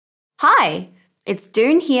Hi, it's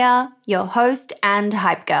Doone here, your host and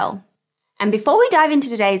hype girl. And before we dive into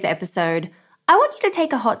today's episode, I want you to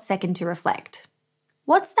take a hot second to reflect.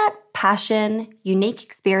 What's that passion, unique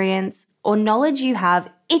experience, or knowledge you have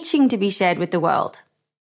itching to be shared with the world?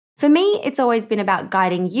 For me, it's always been about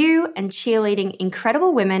guiding you and cheerleading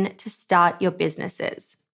incredible women to start your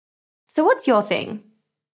businesses. So what's your thing?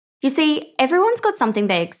 You see, everyone's got something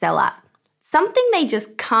they excel at, something they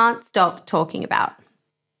just can't stop talking about.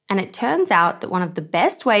 And it turns out that one of the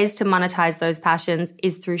best ways to monetize those passions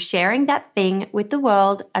is through sharing that thing with the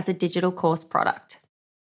world as a digital course product.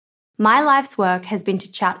 My life's work has been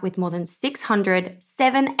to chat with more than 600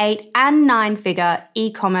 7, 8, and 9-figure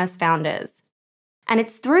e-commerce founders. And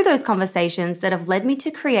it's through those conversations that have led me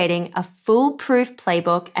to creating a foolproof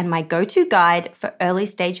playbook and my go-to guide for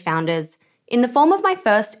early-stage founders in the form of my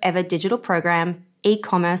first ever digital program,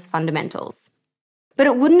 E-commerce Fundamentals. But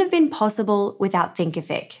it wouldn't have been possible without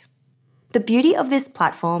Thinkific. The beauty of this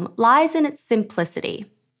platform lies in its simplicity.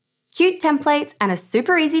 Cute templates and a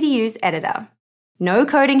super easy to use editor. No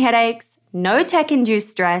coding headaches, no tech-induced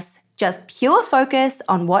stress, just pure focus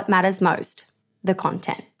on what matters most, the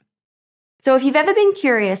content. So if you've ever been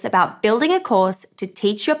curious about building a course to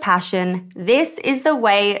teach your passion, this is the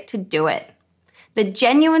way to do it. The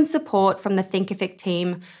genuine support from the Thinkific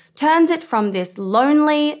team turns it from this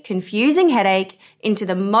lonely, confusing headache into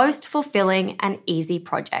the most fulfilling and easy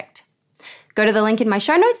project. Go to the link in my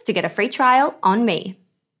show notes to get a free trial on me.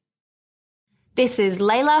 This is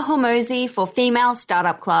Leila Hormozi for Female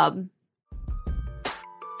Startup Club.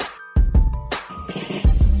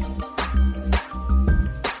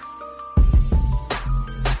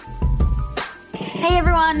 Hey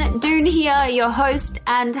everyone, Doone here, your host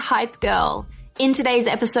and hype girl. In today's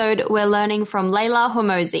episode, we're learning from Leila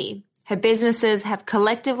Hormozi. Her businesses have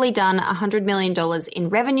collectively done $100 million in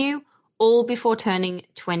revenue, all before turning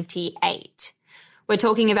 28. We're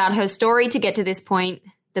talking about her story to get to this point,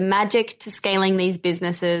 the magic to scaling these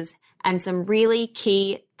businesses, and some really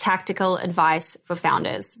key tactical advice for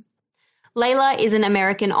founders. Leila is an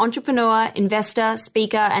American entrepreneur, investor,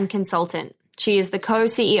 speaker, and consultant. She is the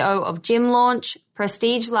co-CEO of Gym Launch,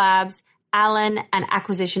 Prestige Labs, Allen, and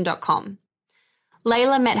Acquisition.com.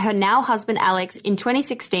 Leila met her now husband Alex in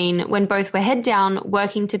 2016 when both were head down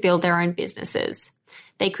working to build their own businesses.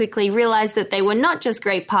 They quickly realized that they were not just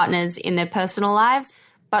great partners in their personal lives,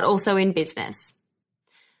 but also in business.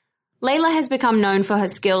 Leila has become known for her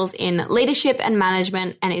skills in leadership and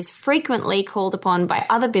management and is frequently called upon by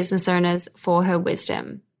other business owners for her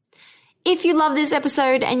wisdom. If you love this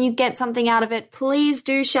episode and you get something out of it, please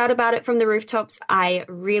do shout about it from the rooftops. I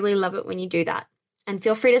really love it when you do that. And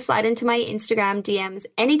feel free to slide into my Instagram DMs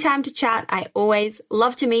anytime to chat. I always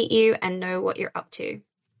love to meet you and know what you're up to.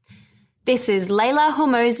 This is Leila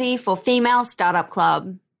Hormozi for Female Startup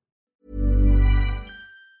Club.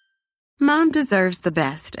 Mom deserves the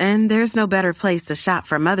best, and there's no better place to shop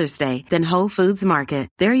for Mother's Day than Whole Foods Market.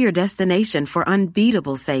 They're your destination for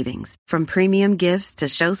unbeatable savings, from premium gifts to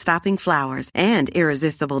show-stopping flowers and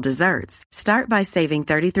irresistible desserts. Start by saving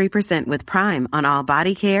 33% with Prime on all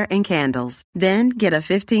body care and candles. Then get a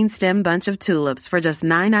 15-stem bunch of tulips for just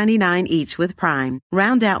 $9.99 each with Prime.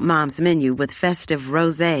 Round out Mom's menu with festive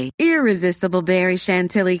rosé, irresistible berry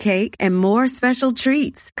chantilly cake, and more special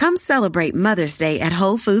treats. Come celebrate Mother's Day at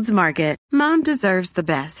Whole Foods Market. Mom deserves the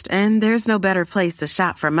best, and there's no better place to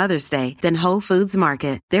shop for Mother's Day than Whole Foods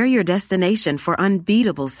Market. They're your destination for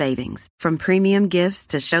unbeatable savings, from premium gifts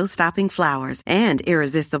to show-stopping flowers and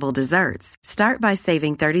irresistible desserts. Start by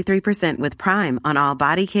saving 33% with Prime on all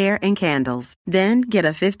body care and candles. Then get a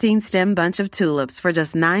 15-stem bunch of tulips for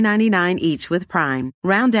just $9.99 each with Prime.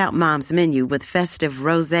 Round out Mom's menu with festive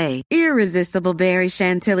rosé, irresistible berry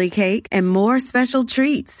chantilly cake, and more special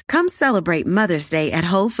treats. Come celebrate Mother's Day at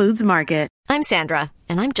Whole Foods Market. I'm Sandra,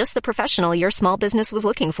 and I'm just the professional your small business was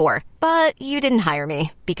looking for. But you didn't hire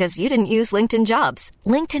me because you didn't use LinkedIn Jobs.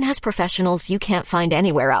 LinkedIn has professionals you can't find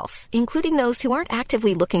anywhere else, including those who aren't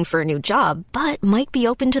actively looking for a new job, but might be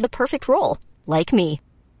open to the perfect role, like me.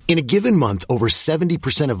 In a given month, over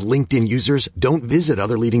 70% of LinkedIn users don't visit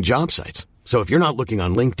other leading job sites. So if you're not looking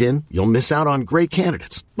on LinkedIn, you'll miss out on great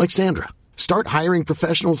candidates, like Sandra. Start hiring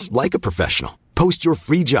professionals like a professional. Post your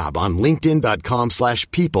free job on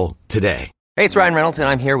linkedin.com/people today. Hey, it's Ryan Reynolds, and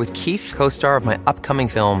I'm here with Keith, co-star of my upcoming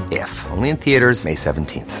film, If, only in theaters May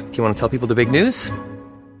 17th. Do you want to tell people the big news?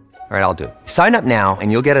 All right, I'll do it. Sign up now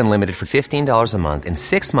and you'll get unlimited for $15 a month and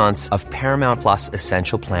 6 months of Paramount Plus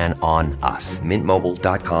Essential Plan on us.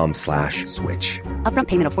 MintMobile.com/switch. Upfront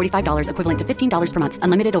payment of $45 equivalent to $15 per month.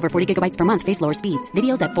 Unlimited over 40 gigabytes per month. Face lower speeds.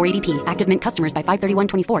 Videos at 480p. Active Mint customers by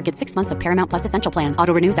 531.24 get 6 months of Paramount Plus Essential Plan.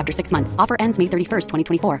 Auto renews after 6 months. Offer ends May 31st,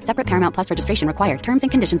 2024. Separate Paramount Plus registration required. Terms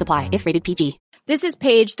and conditions apply if rated PG. This is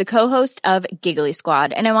Paige, the co-host of Giggly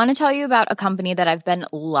Squad, and I want to tell you about a company that I've been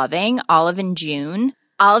loving, Olive & June.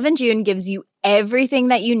 Olive & June gives you everything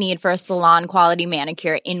that you need for a salon-quality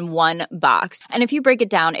manicure in one box. And if you break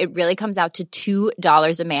it down, it really comes out to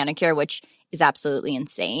 $2 a manicure, which is absolutely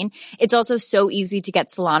insane. It's also so easy to get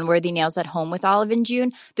salon-worthy nails at home with Olive &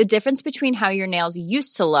 June. The difference between how your nails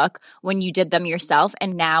used to look when you did them yourself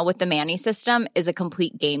and now with the Mani system is a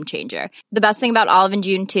complete game changer. The best thing about Olive &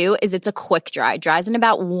 June, too, is it's a quick dry. Dries in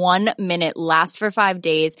about 1 minute, lasts for 5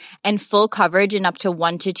 days, and full coverage in up to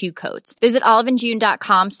 1 to 2 coats. Visit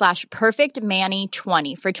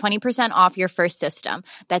oliveandjune.com/perfectmani20 for 20% off your first system.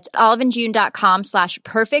 That's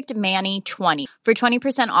oliveandjune.com/perfectmani20 for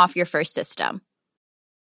 20% off your first system.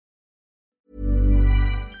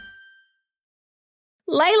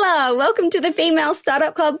 Leila, welcome to the Female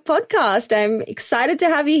Startup Club podcast. I'm excited to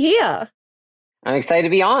have you here. I'm excited to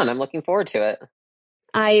be on. I'm looking forward to it.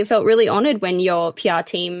 I felt really honored when your PR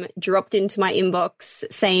team dropped into my inbox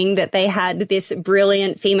saying that they had this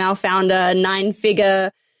brilliant female founder,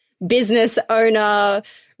 9-figure business owner,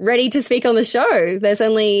 ready to speak on the show. There's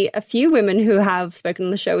only a few women who have spoken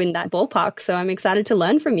on the show in that ballpark, so I'm excited to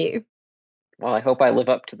learn from you. Well, I hope I live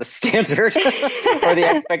up to the standard or the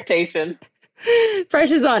expectation.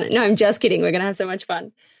 Pressure's on. No, I'm just kidding. We're going to have so much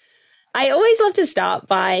fun. I always love to start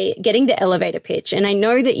by getting the elevator pitch. And I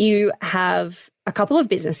know that you have a couple of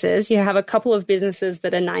businesses. You have a couple of businesses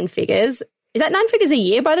that are 9 figures. Is that 9 figures a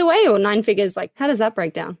year, by the way, or 9 figures? Like, how does that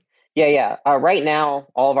break down? Yeah. Right now,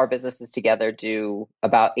 all of our businesses together do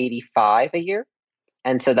about 85 a year.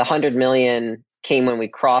 And so the 100 million came when we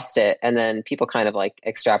crossed it. And then people kind of like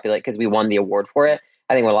extrapolate because we won the award for it.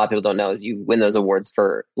 I think what a lot of people don't know is you win those awards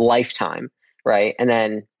for lifetime, right? And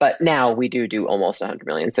then, but now we do almost 100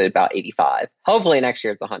 million. So about 85. Hopefully next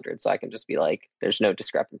year it's 100. So I can just be like, there's no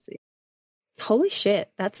discrepancy. Holy shit.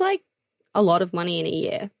 That's like a lot of money in a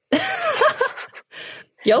year.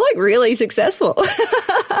 You're like really successful.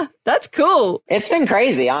 That's cool. It's been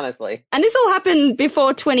crazy, honestly. And this all happened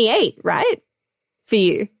before 28, right? For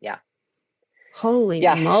you? Yeah. Holy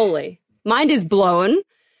moly. Mind is blown.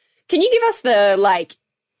 Can you give us the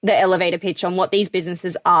elevator pitch on what these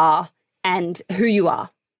businesses are and who you are?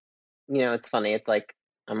 You know, it's funny. It's like,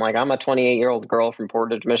 I'm a 28-year-old girl from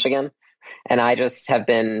Portage, Michigan. And I just have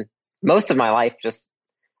been most of my life just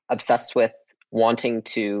obsessed with wanting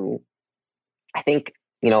to, I think,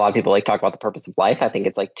 a lot of people talk about the purpose of life. I think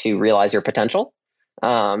it's to realize your potential.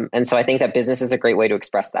 And so I think that business is a great way to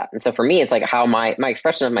express that. And so for me, it's how my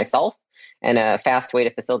expression of myself and a fast way to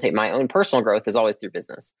facilitate my own personal growth is always through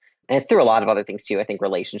business. And through a lot of other things too. I think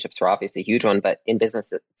relationships are obviously a huge one, but in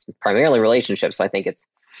business, it's primarily relationships. So I think it's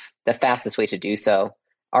the fastest way to do so.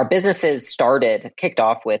 Our businesses kicked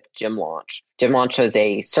off with Gym Launch. Gym Launch was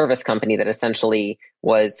a service company that essentially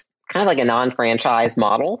was kind of like a non-franchise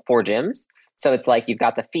model for gyms. So it's you've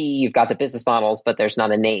got the fee, you've got the business models, but there's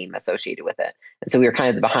not a name associated with it. And so we were kind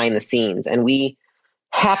of the behind the scenes. And we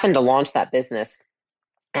happened to launch that business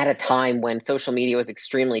at a time when social media was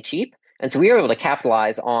extremely cheap. And so we were able to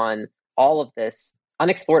capitalize on all of this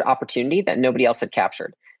unexplored opportunity that nobody else had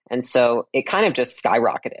captured. And so it kind of just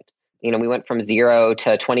skyrocketed. We went from 0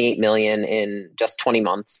 to 28 million in just 20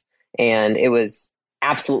 months. And it was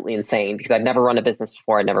absolutely insane because I'd never run a business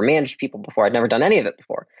before. I'd never managed people before. I'd never done any of it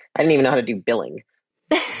before. I didn't even know how to do billing.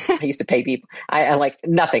 I used to pay people. I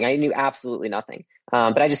nothing. I knew absolutely nothing.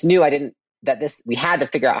 But I just knew we had to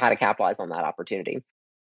figure out how to capitalize on that opportunity.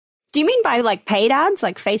 Do you mean by paid ads,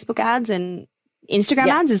 like Facebook ads and Instagram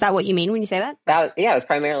ads? Is that what you mean when you say that? It was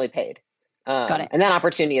primarily paid. Got it. And that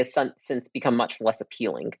opportunity has since become much less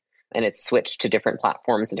appealing. And it's switched to different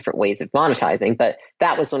platforms and different ways of monetizing. But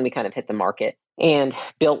that was when we kind of hit the market and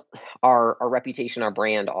built our reputation, our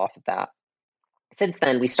brand off of that. Since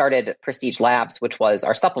then, we started Prestige Labs, which was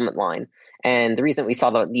our supplement line. And the reason we saw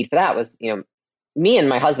the need for that was, me and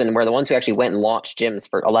my husband were the ones who actually went and launched gyms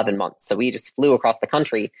for 11 months. So we just flew across the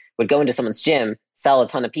country, would go into someone's gym, sell a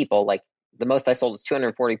ton of people. The most I sold was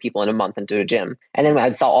 240 people in a month into a gym. And then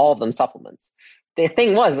I'd sell all of them supplements. The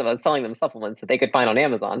thing was that I was selling them supplements that they could find on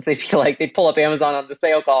Amazon. So they'd pull up Amazon on the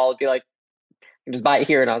sale call and be like, you just buy it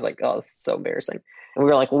here. And I was like, oh, this is so embarrassing. And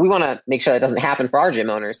we were like, well, we want to make sure that doesn't happen for our gym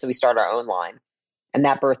owners. So we started our own line. And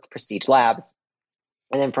that birthed Prestige Labs.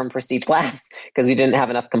 And then from Prestige Labs, because we didn't have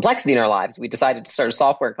enough complexity in our lives, we decided to start a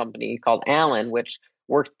software company called Allen, which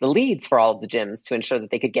worked the leads for all of the gyms to ensure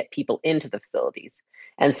that they could get people into the facilities.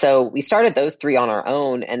 And so we started those three on our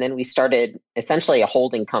own. And then we started essentially a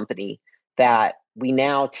holding company that we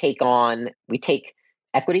now take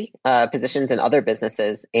equity positions in other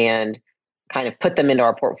businesses and kind of put them into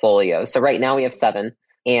our portfolio. So right now we have 7,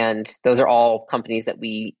 and those are all companies that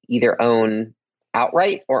we either own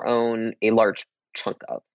outright or own a large chunk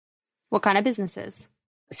of. What kind of businesses?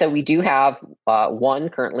 So we do have one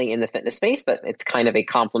currently in the fitness space, but it's kind of a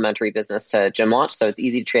complementary business to Gym Launch. So it's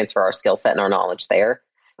easy to transfer our skill set and our knowledge there.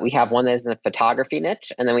 We have one that is in the photography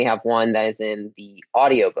niche, and then we have one that is in the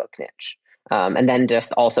audiobook niche. And then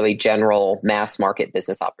just also a general mass market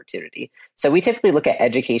business opportunity. So we typically look at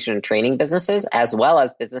education and training businesses, as well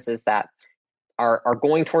as businesses that are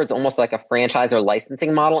going towards almost like a franchise or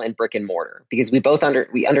licensing model in brick and mortar, because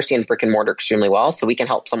we understand brick and mortar extremely well. So we can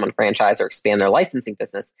help someone franchise or expand their licensing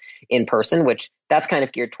business in person, which that's kind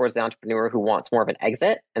of geared towards the entrepreneur who wants more of an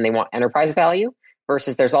exit and they want enterprise value.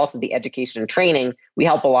 Versus there's also the education and training. We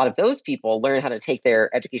help a lot of those people learn how to take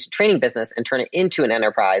their education training business and turn it into an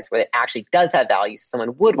enterprise where it actually does have value, so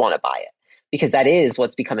someone would want to buy it, because that is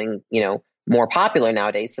what's becoming, more popular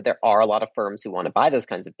nowadays. So there are a lot of firms who want to buy those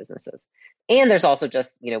kinds of businesses. And there's also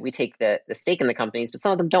just, we take the stake in the companies, but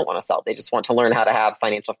some of them don't want to sell. They just want to learn how to have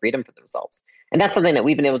financial freedom for themselves. And that's something that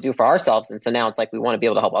we've been able to do for ourselves. And so now it's like we want to be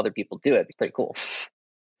able to help other people do it. It's pretty cool.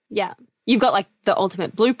 Yeah. You've got like the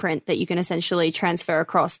ultimate blueprint that you can essentially transfer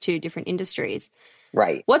across to different industries.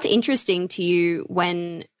 Right. What's interesting to you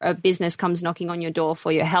when a business comes knocking on your door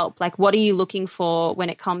for your help? Like, what are you looking for when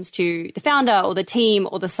it comes to the founder or the team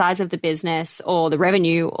or the size of the business or the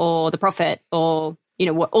revenue or the profit or,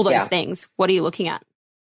 all those things? What are you looking at?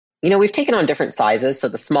 We've taken on different sizes. So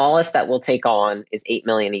the smallest that we'll take on is 8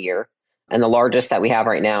 million a year. And the largest that we have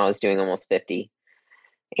right now is doing almost 50.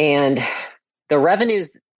 And the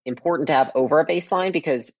revenue's important to have over a baseline,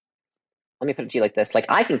 because let me put it to you like this. Like,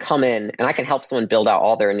 I can come in and I can help someone build out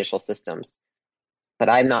all their initial systems, but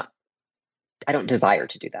I don't desire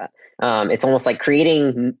to do that. It's almost like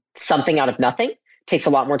creating something out of nothing takes a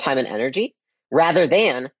lot more time and energy rather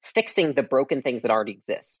than fixing the broken things that already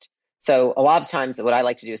exist. So a lot of times what I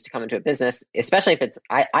like to do is to come into a business, especially if it's,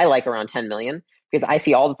 I like around 10 million, because I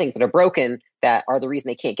see all the things that are broken that are the reason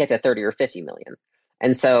they can't get to 30 or 50 million.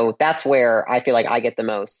 And so that's where I feel like I get the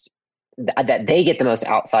most, that they get the most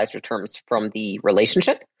outsized returns from the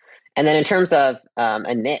relationship. And then in terms of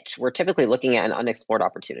a niche, we're typically looking at an unexplored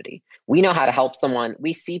opportunity. We know how to help someone.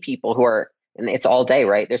 We see people who are, and it's all day,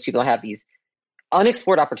 right? There's people that have these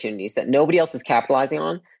unexplored opportunities that nobody else is capitalizing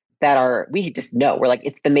on that we just know. We're like,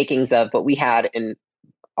 it's the makings of what we had in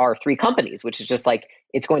our 3 companies, which is just like,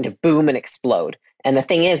 it's going to boom and explode. And the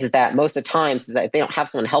thing is that most of the times that if they don't have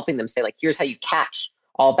someone helping them say like, here's how you catch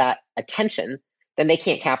all that attention, then they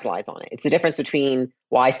can't capitalize on it. It's the difference between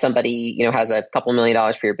why somebody, has a couple $1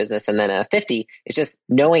 million for your business and then a 50. It's just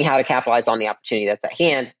knowing how to capitalize on the opportunity that's at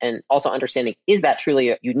hand, and also understanding, is that truly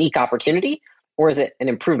a unique opportunity or is it an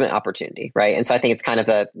improvement opportunity, right? And so I think it's kind of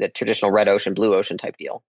the traditional red ocean, blue ocean type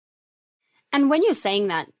deal. And when you're saying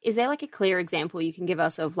that, is there like a clear example you can give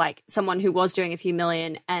us of like someone who was doing a few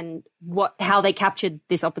million and how they captured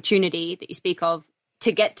this opportunity that you speak of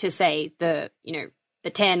to get to, say, the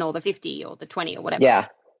 10 or the 50 or the 20 or whatever? Yeah.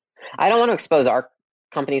 I don't want to expose our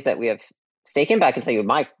companies that we have stake in, but I can tell you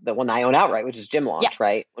the one I own outright, which is Gym Launch,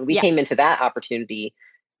 right? When we came into that opportunity,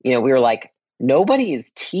 we were like, nobody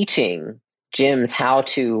is teaching gyms how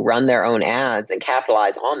to run their own ads and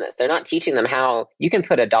capitalize on this. They're not teaching them how you can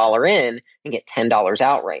put $1 in and get $10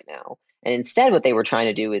 out right now. And instead, what they were trying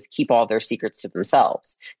to do is keep all their secrets to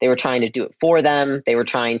themselves. They were trying to do it for them. They were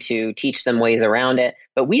trying to teach them ways around it.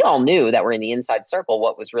 But we all knew that we're in the inside circle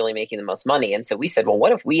what was really making the most money. And so we said, well,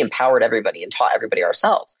 what if we empowered everybody and taught everybody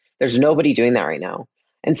ourselves? There's nobody doing that right now.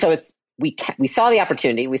 And so we saw the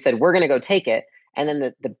opportunity. We said, we're going to go take it. And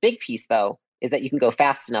then the big piece, though, is that you can go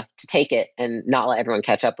fast enough to take it and not let everyone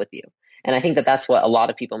catch up with you. And I think that that's what a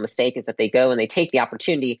lot of people mistake, is that they go and they take the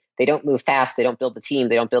opportunity. They don't move fast. They don't build the team.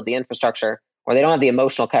 They don't build the infrastructure, or they don't have the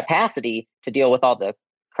emotional capacity to deal with all the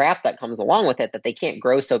crap that comes along with it, that they can't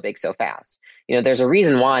grow so big so fast. There's a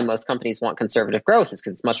reason why most companies want conservative growth, is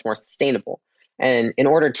because it's much more sustainable. And in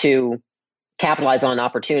order to capitalize on an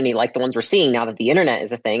opportunity like the ones we're seeing now that the internet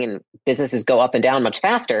is a thing and businesses go up and down much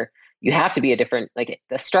faster, you have to be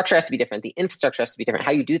the structure has to be different. The infrastructure has to be different.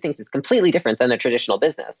 How you do things is completely different than a traditional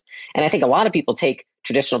business. And I think a lot of people take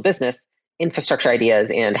traditional business infrastructure ideas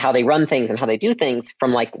and how they run things and how they do things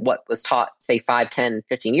from like what was taught, say, 5, 10,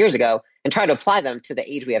 15 years ago, and try to apply them to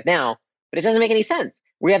the age we have now. But it doesn't make any sense.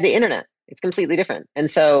 We have the internet. It's completely different. And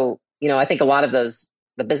so, I think a lot of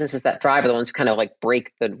the businesses that thrive are the ones who kind of like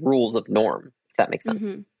break the rules of norm, if that makes sense.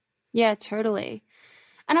 Mm-hmm. Yeah, totally.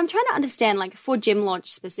 And I'm trying to understand, like, for Gym Launch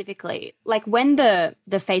specifically, like when the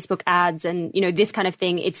Facebook ads and, this kind of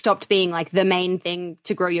thing, it stopped being like the main thing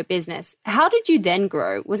to grow your business. How did you then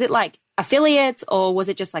grow? Was it like affiliates, or was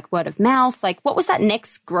it just like word of mouth? Like, what was that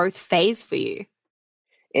next growth phase for you?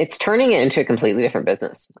 It's turning it into a completely different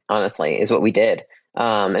business, honestly, is what we did.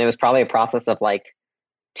 And it was probably a process of like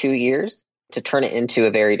 2 years to turn it into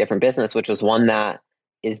a very different business, which was one that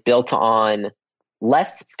is built on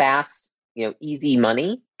less fast, easy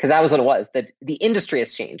money, because that was what it was. The industry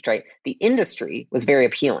has changed, right? The industry was very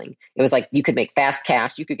appealing. It was like you could make fast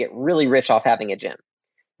cash. You could get really rich off having a gym.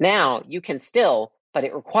 Now you can still, but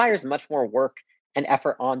it requires much more work and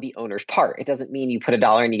effort on the owner's part. It doesn't mean you put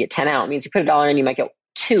 $1 and you get 10 out. It means you put $1 and you might get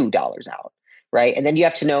 $2 out, right? And then you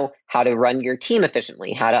have to know how to run your team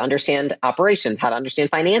efficiently, how to understand operations, how to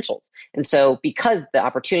understand financials. And so because the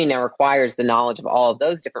opportunity now requires the knowledge of all of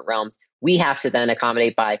those different realms, we have to then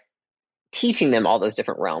accommodate by teaching them all those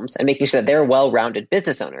different realms and making sure that they're well-rounded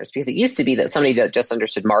business owners. Because it used to be that somebody that just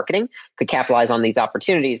understood marketing could capitalize on these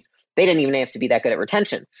opportunities. They didn't even have to be that good at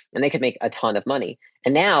retention, and they could make a ton of money.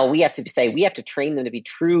 And now we have to train them to be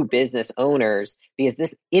true business owners, because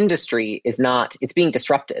this industry it's being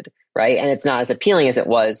disrupted, right? And it's not as appealing as it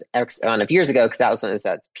was X amount of years ago, because that was when it was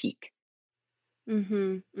at its peak.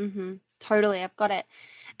 Mm-hmm. Mm-hmm. Totally. I've got it.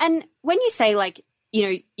 And when you say like,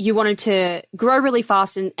 you wanted to grow really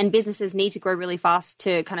fast and businesses need to grow really fast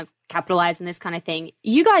to kind of capitalize on this kind of thing,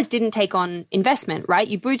 you guys didn't take on investment, right?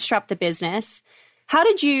 You bootstrapped the business. How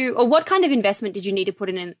did you, or what kind of investment did you need to put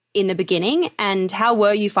in the beginning, and how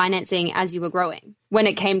were you financing as you were growing when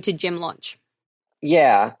it came to Gym Launch?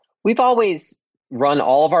 Yeah, we've always run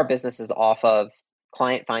all of our businesses off of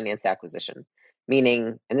client finance acquisition,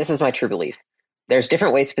 meaning, and this is my true belief, there's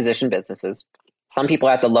different ways to position businesses. Some people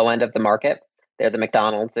are at the low end of the market. They're the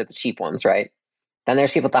McDonald's, they're the cheap ones, right? Then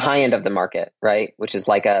there's people at the high end of the market, right? Which is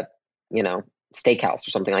like a, steakhouse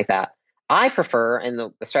or something like that. I prefer, and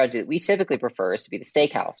the strategy that we typically prefer is to be the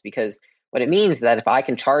steakhouse, because what it means is that if I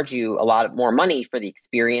can charge you a lot more money for the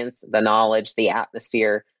experience, the knowledge, the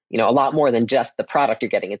atmosphere, a lot more than just the product you're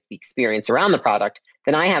getting, it's the experience around the product,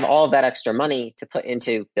 then I have all of that extra money to put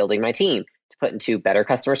into building my team, to put into better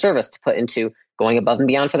customer service, to put into going above and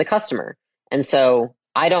beyond for the customer. And so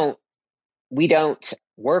we don't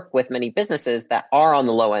work with many businesses that are on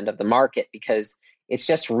the low end of the market, because it's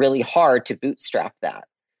just really hard to bootstrap that.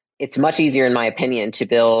 It's much easier, in my opinion, to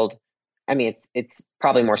build. I mean, it's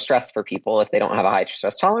probably more stress for people if they don't have a high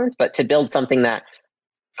stress tolerance, but to build something that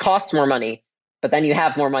costs more money, but then you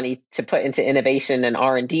have more money to put into innovation and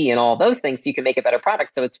R&D and all those things, so you can make a better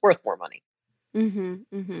product, so it's worth more money. Mm-hmm,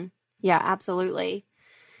 mm-hmm. Yeah, absolutely.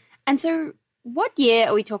 And so what year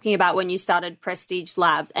are we talking about when you started Prestige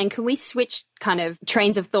Labs? And can we switch kind of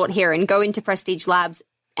trains of thought here and go into Prestige Labs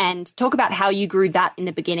and talk about how you grew that in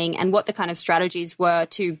the beginning and what the kind of strategies were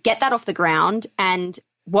to get that off the ground and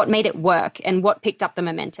what made it work and what picked up the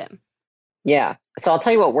momentum? Yeah. So I'll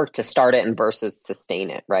tell you what worked to start it and versus sustain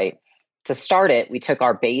it, right? To start it, we took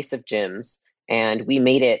our base of gyms and we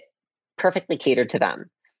made it perfectly catered to them.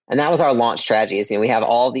 And that was our launch strategy. Is, we have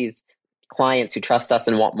all these clients who trust us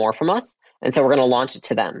and want more from us. And so we're going to launch it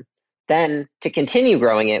to them. Then to continue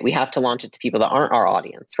growing it, we have to launch it to people that aren't our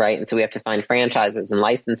audience, right? And so we have to find franchises and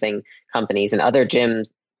licensing companies and other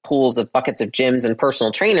gyms, pools of buckets of gyms and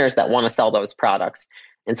personal trainers that want to sell those products.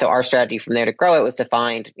 And so our strategy from there to grow it was to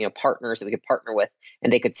find, partners that we could partner with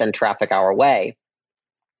and they could send traffic our way.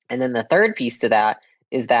 And then the third piece to that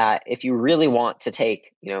is that if you really want to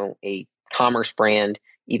take, a commerce brand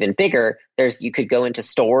even bigger, you could go into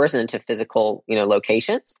stores and into physical,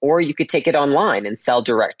 locations, or you could take it online and sell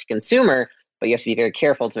direct to consumer, but you have to be very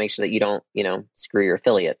careful to make sure that you don't, screw your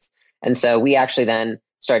affiliates. And so we actually then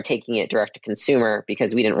started taking it direct to consumer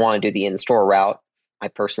because we didn't want to do the in-store route. I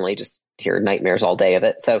personally just hear nightmares all day of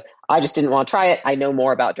it. So I just didn't want to try it. I know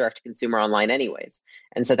more about direct to consumer online anyways.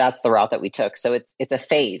 And so that's the route that we took. So it's a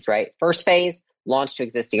phase, right? First phase, launch to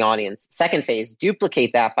existing audience. Second phase,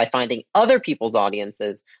 duplicate that by finding other people's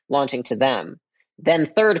audiences, launching to them.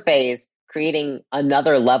 Then third phase, creating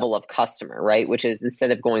another level of customer, right? Which is instead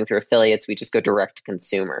of going through affiliates, we just go direct to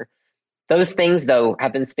consumer. Those things, though,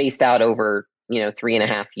 have been spaced out over,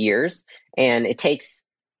 3.5 years. And it takes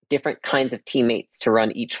different kinds of teammates to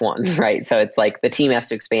run each one, right? So it's like the team has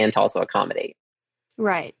to expand to also accommodate.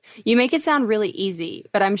 Right. You make it sound really easy,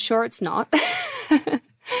 but I'm sure it's not.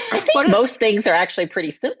 I think most things are actually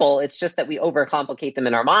pretty simple. It's just that we overcomplicate them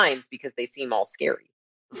in our minds because they seem all scary.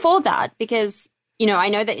 For that, because, I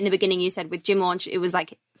know that in the beginning you said with Gym Launch, it was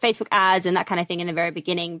like Facebook ads and that kind of thing in the very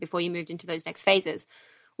beginning before you moved into those next phases.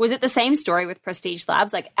 Was it the same story with Prestige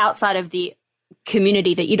Labs? Like outside of the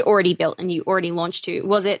community that you'd already built and you already launched to,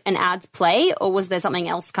 was it an ads play or was there something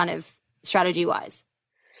else kind of strategy-wise?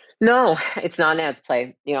 No, it's not an ads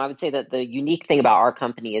play. I would say that the unique thing about our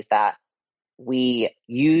company is that we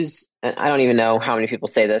use, and I don't even know how many people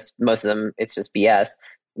say this, most of them, it's just BS.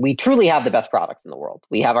 We truly have the best products in the world.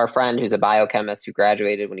 We have our friend who's a biochemist who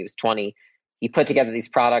graduated when he was 20. He put together these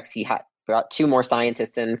products. He brought 2 more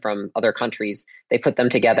scientists in from other countries. They put them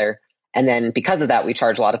together. And then because of that, we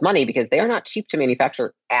charge a lot of money because they are not cheap to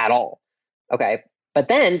manufacture at all. Okay. But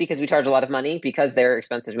then because we charge a lot of money, because they're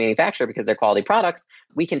expensive to manufacture, because they're quality products,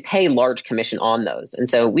 we can pay large commission on those. And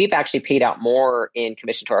so we've actually paid out more in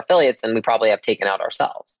commission to our affiliates than we probably have taken out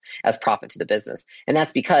ourselves as profit to the business. And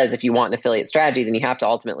that's because if you want an affiliate strategy, then you have to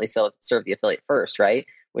ultimately serve the affiliate first, right?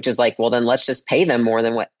 Which is like, well, then let's just pay them more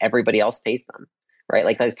than what everybody else pays them, right?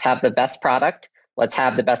 Like, let's have the best product. Let's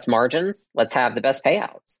have the best margins. Let's have the best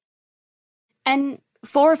payouts. And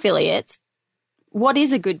for affiliates, what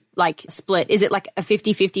is a good split? Is it like a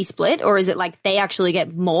 50-50 split or is it like they actually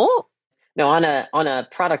get more? No, on a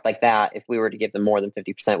product like that, if we were to give them more than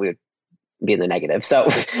 50%, we would be in the negative. So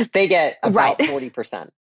they get about 40%.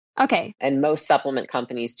 Okay. And most supplement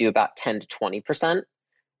companies do about 10 to 20%.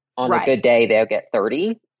 On a good day, they'll get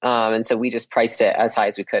 30. And so we just priced it as high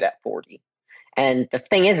as we could at 40. And the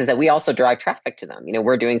thing is that we also drive traffic to them.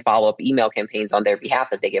 We're doing follow-up email campaigns on their behalf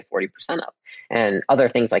that they get 40% of and other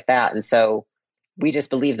things like that. And so we just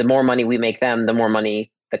believe the more money we make them, the more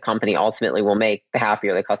money the company ultimately will make, the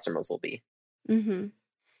happier the customers will be. Mm-hmm.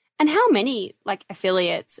 And how many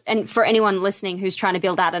affiliates, and for anyone listening who's trying to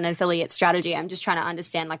build out an affiliate strategy, I'm just trying to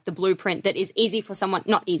understand the blueprint that is easy for someone,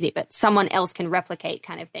 not easy, but someone else can replicate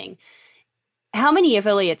kind of thing. How many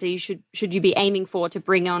affiliates should you be aiming for to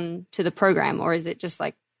bring on to the program, or is it just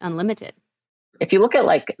unlimited? If you look at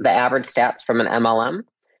the average stats from an MLM,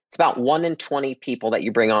 it's about 1 in 20 people that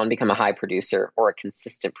you bring on become a high producer or a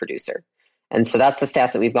consistent producer. And so that's the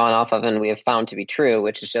stats that we've gone off of and we have found to be true,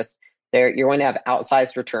 which is just you're going to have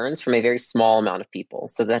outsized returns from a very small amount of people.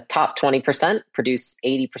 So the top 20% produce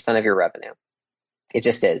 80% of your revenue. It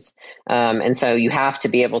just is. And so you have to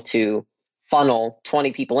be able to funnel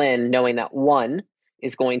 20 people in knowing that one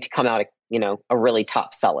is going to come out, a really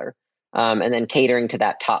top seller. And then catering to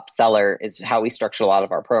that top seller is how we structure a lot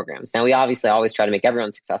of our programs. Now, we obviously always try to make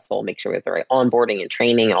everyone successful, make sure we have the right onboarding and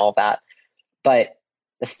training and all that. But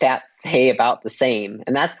the stats say about the same.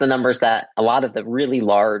 And that's the numbers that a lot of the really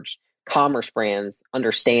large commerce brands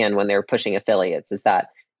understand when they're pushing affiliates, is that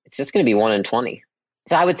it's just going to be 1 in 20.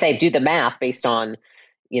 So I would say do the math based on,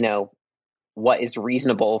 what is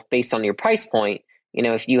reasonable based on your price point.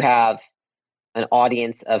 If you have an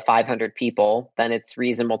audience of 500 people, then it's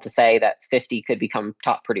reasonable to say that 50 could become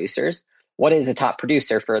top producers. What is a top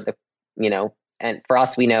producer for and for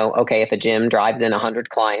us, we know, okay, if a gym drives in 100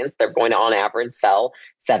 clients, they're going to on average sell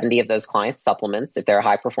 70 of those clients supplements if they're a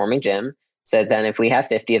high performing gym. So then if we have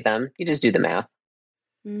 50 of them, you just do the math.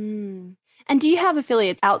 And do you have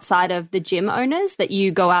affiliates outside of the gym owners that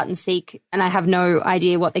you go out and seek? And I have no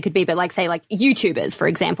idea what they could be, but say YouTubers, for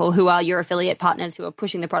example, who are your affiliate partners who are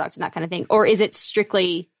pushing the product and that kind of thing? Or is it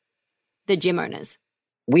strictly the gym owners?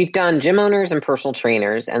 We've done gym owners and personal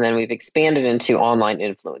trainers, and then we've expanded into online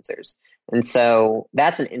influencers. And so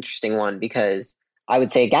that's an interesting one because I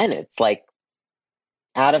would say, again, it's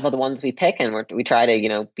out of the ones we pick and we try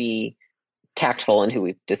to, be tactful in who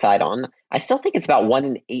we decide on. I still think it's about 1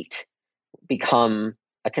 in 8 become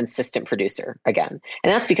a consistent producer again.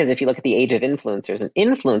 And that's because if you look at the age of influencers, an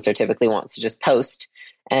influencer typically wants to just post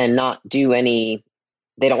and not do they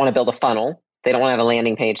don't want to build a funnel. They don't want to have a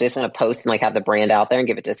landing page. They just want to post and have the brand out there and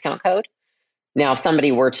give a discount code. Now, if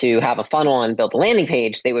somebody were to have a funnel and build a landing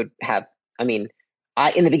page, they would have, in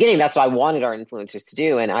the beginning, that's what I wanted our influencers to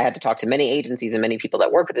do. And I had to talk to many agencies and many people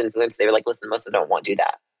that work with influencers. They were like, listen, most of them don't want to do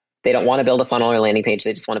that. They don't want to build a funnel or landing page.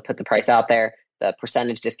 They just want to put the price out there, the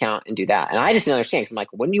percentage discount, and do that. And I just didn't understand because I'm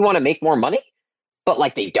like, wouldn't you want to make more money?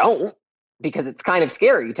 But they don't, because it's kind of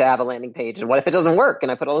scary to have a landing page. And what if it doesn't work?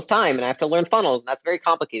 And I put all this time and I have to learn funnels, and that's very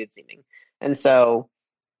complicated seeming. And so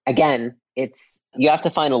again, you have to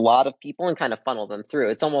find a lot of people and kind of funnel them through.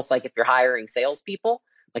 It's almost like if you're hiring salespeople,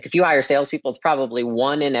 if you hire salespeople, it's probably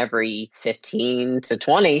 1 in every 15 to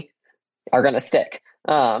 20 are going to stick.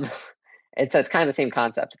 And so it's kind of the same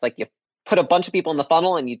concept. It's you put a bunch of people in the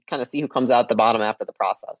funnel and you kind of see who comes out the bottom after the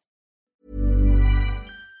process.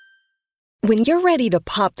 When you're ready to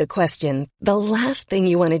pop the question, the last thing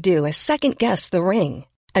you want to do is second guess the ring.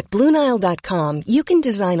 At BlueNile.com, you can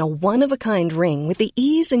design a one-of-a-kind ring with the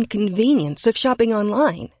ease and convenience of shopping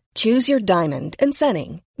online. Choose your diamond and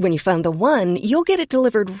setting. When you find the one, you'll get it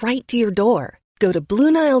delivered right to your door. Go to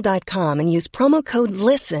BlueNile.com and use promo code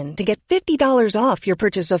LISTEN to get $50 off your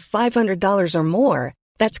purchase of $500 or more.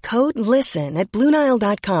 That's code LISTEN at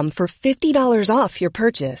BlueNile.com for $50 off your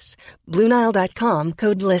purchase. BlueNile.com,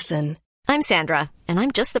 code LISTEN. I'm Sandra, and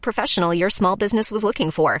I'm just the professional your small business was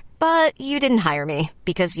looking for. But you didn't hire me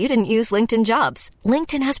because you didn't use LinkedIn Jobs.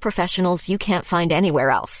 LinkedIn has professionals you can't find anywhere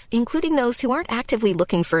else, including those who aren't actively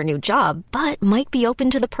looking for a new job, but might be open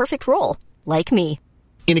to the perfect role, like me.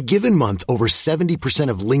 In a given month, over 70%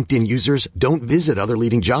 of LinkedIn users don't visit other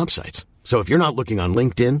leading job sites. So if you're not looking on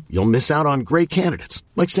LinkedIn, you'll miss out on great candidates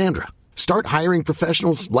like Sandra. Start hiring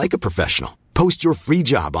professionals like a professional. Post your free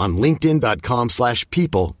job on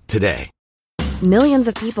linkedin.com/people today. Millions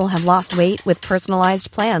of people have lost weight with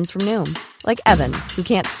personalized plans from Noom. Like Evan, who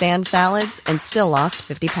can't stand salads and still lost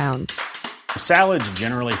 50 pounds. Salads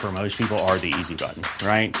generally for most people are the easy button,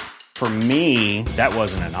 right? For me, that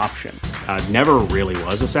wasn't an option. I never really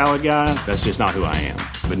was a salad guy. That's just not who I am.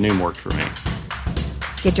 But Noom worked for me.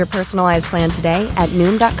 Get your personalized plan today at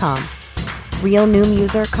Noom.com. Real Noom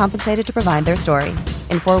user compensated to provide their story.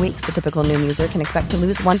 In 4 weeks, the typical Noom user can expect to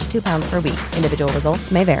lose 1 to 2 pounds per week. Individual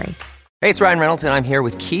results may vary. Hey, it's Ryan Reynolds, and I'm here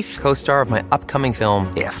with Keith, co-star of my upcoming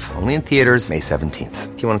film, If, only in theaters May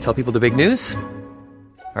 17th. Do you want to tell people the big news?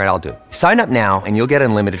 All right, I'll do it. Sign up now and you'll get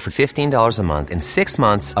unlimited for $15 a month and 6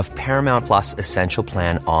 months of Paramount Plus Essential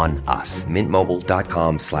Plan on us.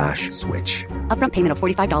 MintMobile.com/switch. Upfront payment of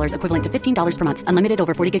 $45 equivalent to $15 per month. Unlimited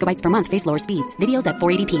over 40 gigabytes per month. Face lower speeds. Videos at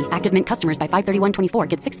 480p. Active Mint customers by 531.24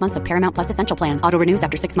 get 6 months of Paramount Plus Essential Plan. Auto renews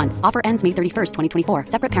after 6 months. Offer ends May 31st, 2024.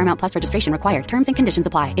 Separate Paramount Plus registration required. Terms and conditions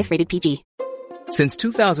apply if rated PG. Since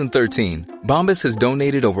 2013, Bombas has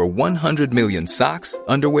donated over 100 million socks,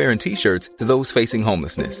 underwear, and T-shirts to those facing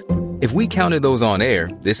homelessness. If we counted those on air,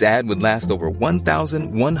 this ad would last over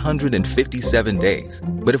 1,157 days.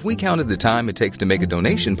 But if we counted the time it takes to make a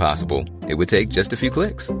donation possible, it would take just a few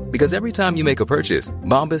clicks. Because every time you make a purchase,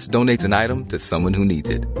 Bombas donates an item to someone who needs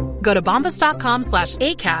it. Go to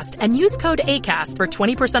bombas.com/ACAST and use code ACAST for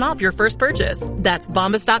 20% off your first purchase. That's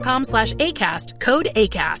bombas.com/ACAST, code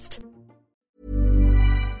ACAST.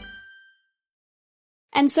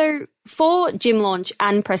 And so for Gym Launch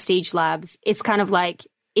and Prestige Labs, it's kind of like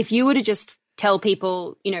if you were to just tell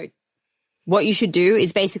people, what you should do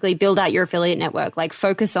is basically build out your affiliate network, like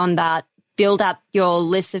focus on that, build out your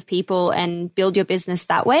list of people and build your business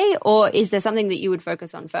that way? Or is there something that you would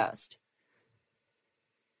focus on first?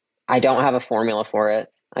 I don't have a formula for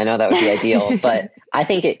it. I know that would be ideal, but I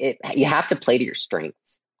think you have to play to your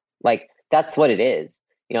strengths. Like that's what it is.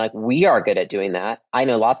 We are good at doing that. I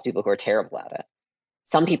know lots of people who are terrible at it.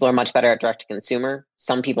 Some people are much better at direct to consumer.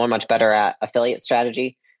 Some people are much better at affiliate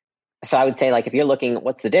strategy. So I would say if you're looking at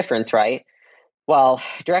what's the difference, right? Well,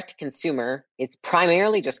 direct to consumer, it's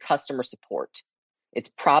primarily just customer support. It's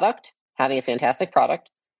product, having a fantastic product,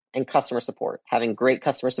 and customer support, having great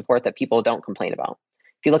customer support that people don't complain about.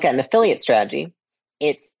 If you look at an affiliate strategy,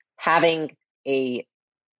 it's having a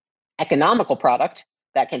economical product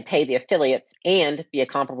that can pay the affiliates and be a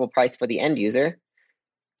comparable price for the end user,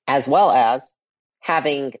 as well as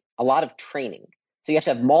having a lot of training. So you have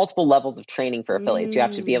to have multiple levels of training for affiliates. You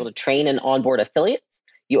have to be able to train and onboard affiliates.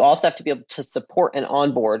 You also have to be able to support and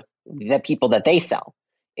onboard the people that they sell.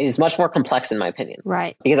 It is much more complex in my opinion.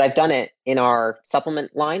 Right. Because I've done it in our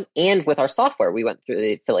supplement line and with our software, we went through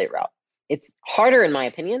the affiliate route. It's harder in my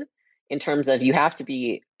opinion in terms of you have to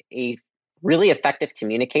be a really effective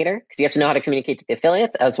communicator because you have to know how to communicate to the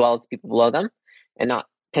affiliates as well as the people below them and not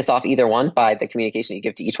piss off either one by the communication you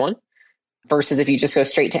give to each one. Versus if you just go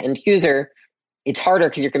straight to end user, it's harder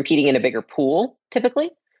because you're competing in a bigger pool typically,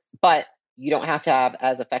 but you don't have to have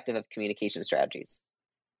as effective of communication strategies.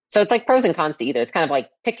 So it's like pros and cons to either. It's kind of like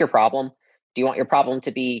pick your problem. Do you want your problem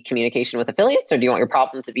to be communication with affiliates or do you want your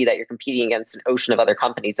problem to be that you're competing against an ocean of other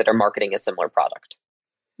companies that are marketing a similar product?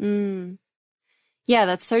 Yeah,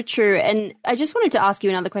 that's so true. And I just wanted to ask you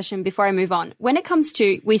another question before I move on. When it comes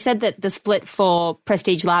to, we said that the split for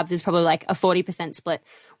Prestige Labs is probably like a 40% split.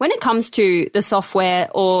 When it comes to the software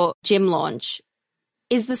or Gym Launch,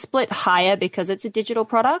 is the split higher because it's a digital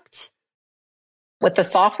product? With the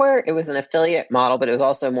software, it was an affiliate model, but it was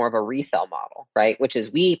also more of a resell model, right? Which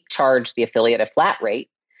is we charge the affiliate a flat rate,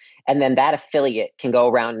 and then that affiliate can go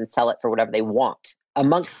around and sell it for whatever they want,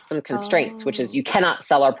 amongst some constraints, which is you cannot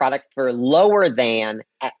sell our product for lower than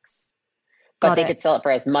X, but they could sell it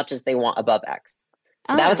for as much as they want above X.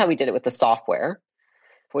 So that was how we did it with the software,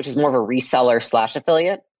 which is more of a reseller /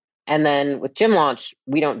 affiliate. And then with Gym Launch,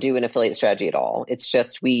 we don't do an affiliate strategy at all. It's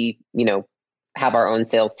just we, have our own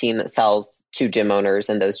sales team that sells to gym owners,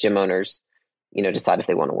 and those gym owners, decide if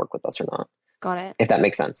they want to work with us or not. Got it. If that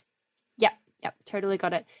makes sense. Yep, totally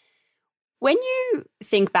got it. When you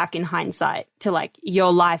think back in hindsight to like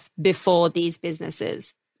your life before these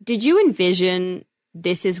businesses, did you envision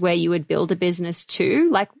this is where you would build a business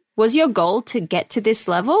too? Like, was your goal to get to this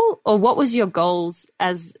level, or what was your goals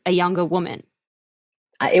as a younger woman?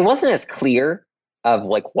 It wasn't as clear of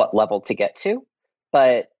like what level to get to,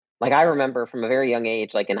 but like I remember from a very young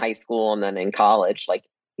age, like in high school and then in college, like,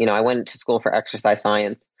 I went to school for exercise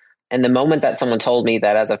science. And the moment that someone told me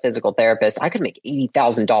that as a physical therapist, I could make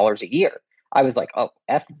 $80,000 a year, I was like, oh,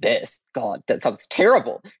 F this. God, that sounds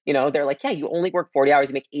terrible. They're like, yeah, you only work 40 hours,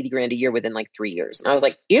 you make 80 grand a year within like 3 years. And I was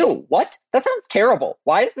like, ew, what? That sounds terrible.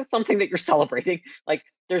 Why is this something that you're celebrating? Like,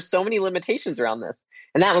 there's so many limitations around this.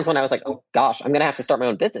 And that was when I was like, oh gosh, I'm going to have to start my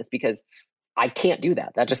own business because I can't do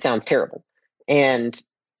that. That just sounds terrible. And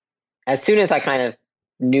as soon as I kind of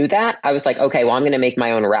knew that, I was like, okay, well, I'm going to make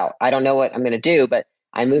my own route. I don't know what I'm going to do, but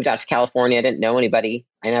I moved out to California. I didn't know anybody.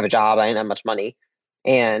 I didn't have a job. I didn't have much money.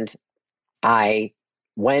 And I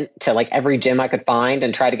went to like every gym I could find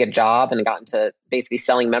and tried to get a job, and got into basically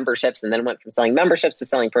selling memberships, and then went from selling memberships to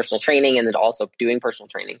selling personal training, and then also doing personal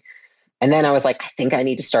training. And then I was like, I think I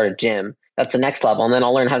need to start a gym. That's the next level. And then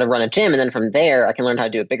I'll learn how to run a gym. And then from there, I can learn how to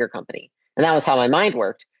do a bigger company. And that was how my mind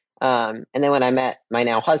worked. And then when I met my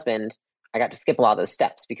now husband, I got to skip a lot of those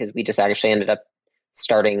steps because we just actually ended up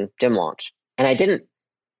starting Gym Launch. And I didn't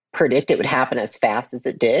predict it would happen as fast as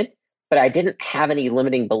it did, but I didn't have any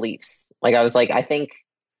limiting beliefs. Like I was like, I think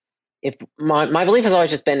if my belief has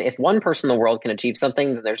always just been, if one person in the world can achieve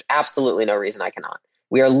something, then there's absolutely no reason I cannot.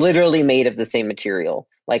 We are literally made of the same material.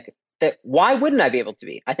 Like that, why wouldn't I be able to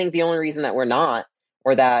be? I think the only reason that we're not,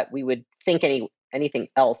 or that we would think anything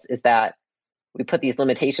else, is that we put these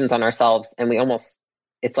limitations on ourselves, and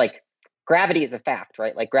it's like gravity is a fact,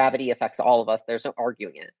 right? Like gravity affects all of us. There's no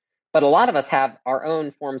arguing it. But a lot of us have our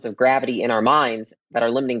own forms of gravity in our minds that are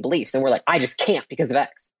limiting beliefs. And we're like, I just can't because of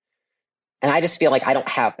X. And I just feel like I don't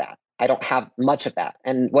have that. I don't have much of that.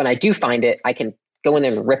 And when I do find it, I can go in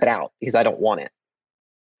there and rip it out because I don't want it.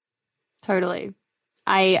 Totally.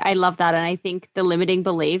 I love that. And I think the limiting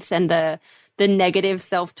beliefs and the negative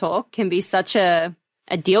self-talk can be such a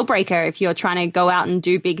deal breaker if you're trying to go out and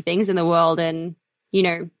do big things in the world and,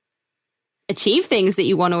 achieve things that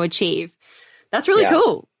you want to achieve. That's really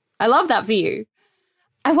cool. I love that for you.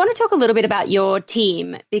 I want to talk a little bit about your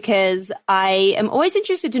team because I am always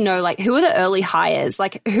interested to know, like, who are the early hires?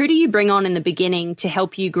 Like, who do you bring on in the beginning to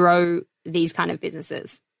help you grow these kind of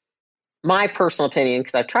businesses? My personal opinion,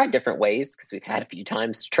 because I've tried different ways, because we've had a few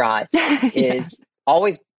times to try, is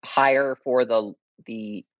always hire for the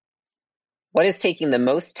what is taking the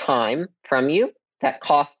most time from you that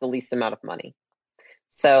costs the least amount of money.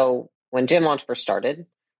 So when Gym Launch first started,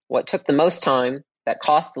 what took the most time that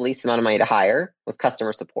cost the least amount of money to hire was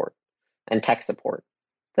customer support and tech support.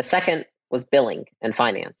 The second was billing and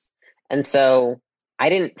finance. And so I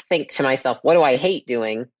didn't think to myself, what do I hate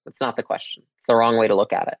doing? That's not the question. It's the wrong way to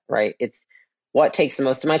look at it, right? It's what takes the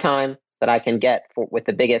most of my time that I can get with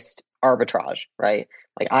the biggest arbitrage, right?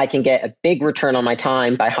 Like I can get a big return on my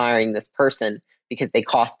time by hiring this person because they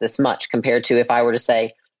cost this much, compared to if I were to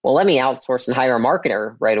say, well, let me outsource and hire a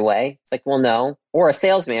marketer right away. It's like, well, no. Or a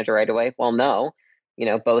sales manager right away. Well, no.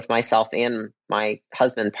 Both myself and my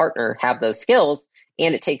husband partner have those skills,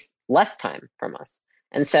 and it takes less time from us.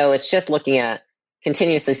 And so it's just looking at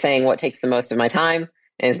continuously saying what takes the most of my time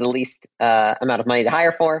and is the least amount of money to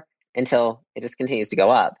hire for until it just continues to go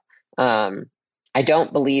up. I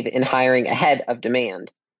don't believe in hiring ahead of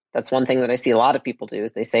demand. That's one thing that I see a lot of people do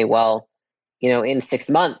is they say, well, in 6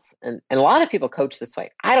 months, and a lot of people coach this way.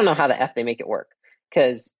 I don't know how the F they make it work,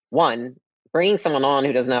 because one, bringing someone on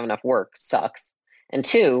who doesn't have enough work sucks. And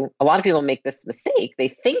two, a lot of people make this mistake. They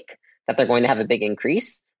think that they're going to have a big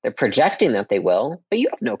increase. They're projecting that they will, but you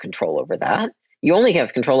have no control over that. You only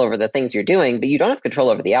have control over the things you're doing, but you don't have control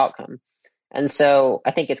over the outcome. And so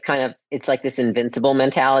I think it's like this invincible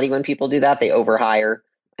mentality when people do that. They overhire.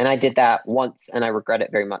 And I did that once, and I regret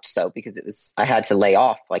it very much so, because I had to lay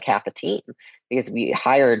off like half a team because we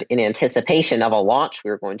hired in anticipation of a launch we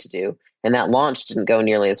were going to do. And that launch didn't go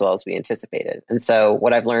nearly as well as we anticipated. And so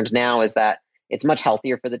what I've learned now is that it's much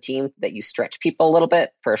healthier for the team that you stretch people a little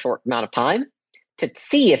bit for a short amount of time to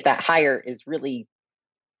see if that hire is really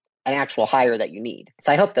an actual hire that you need.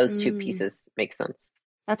 So I hope those two pieces make sense.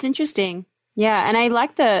 That's interesting. Yeah. And I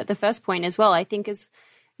like the first point as well. I think is,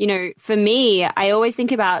 for me, I always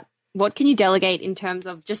think about what can you delegate in terms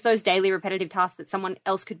of just those daily repetitive tasks that someone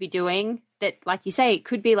else could be doing that, like you say, it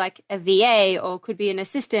could be like a VA or could be an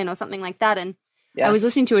assistant or something like that. And I was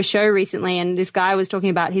listening to a show recently and this guy was talking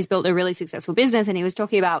about he's built a really successful business, and he was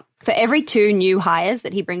talking about for every 2 new hires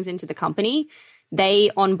that he brings into the company,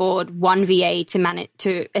 they onboard one VA to manage,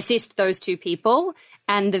 to assist those 2 people.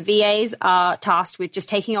 And the VAs are tasked with just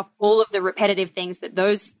taking off all of the repetitive things that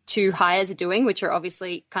those 2 hires are doing, which are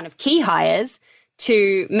obviously kind of key hires,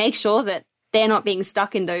 to make sure that they're not being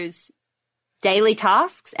stuck in those daily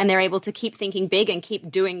tasks and they're able to keep thinking big and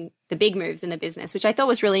keep doing the big moves in the business, which I thought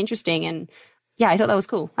was really interesting. And yeah, I thought that was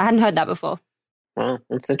cool. I hadn't heard that before. Wow,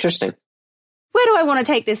 that's interesting. Where do I want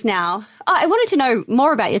to take this now? I wanted to know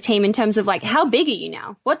more about your team in terms of like, how big are you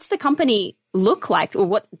now? What's the company look like, or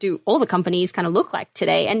what do all the companies kind of look like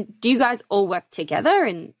today? And do you guys all work together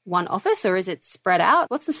in one office, or is it spread out?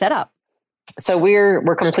 What's the setup? So we're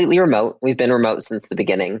completely remote. We've been remote since the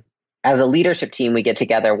beginning. As a leadership team, we get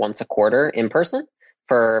together once a quarter in person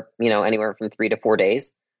for, anywhere from 3 to 4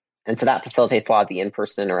 days. And so that facilitates a lot of the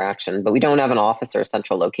in-person interaction, but we don't have an office or a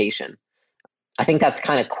central location. I think that's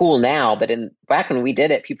kind of cool now, but back when we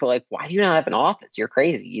did it, people were like, why do you not have an office? You're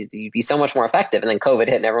crazy. You'd be so much more effective. And then COVID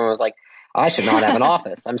hit and everyone was like, I should not have an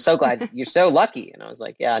office. I'm so glad you're so lucky. And I was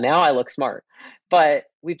like, yeah, now I look smart. But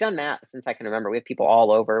we've done that since I can remember. We have people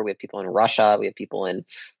all over. We have people in Russia. We have people in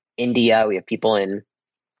India. We have people in,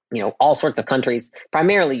 all sorts of countries,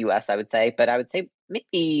 primarily US, I would say. But I would say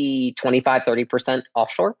maybe 25, 30%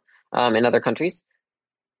 offshore in other countries.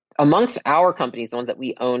 Amongst our companies, the ones that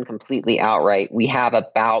we own completely outright, we have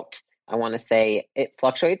about, I want to say it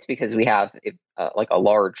fluctuates because we have like a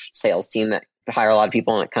large sales team that hire a lot of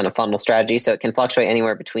people in a kind of funnel strategy. So it can fluctuate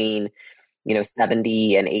anywhere between,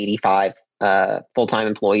 70 and 85 full-time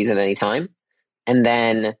employees at any time. And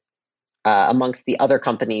then amongst the other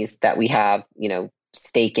companies that we have,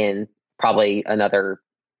 stake in, probably another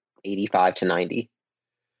 85 to 90.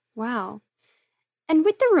 Wow. And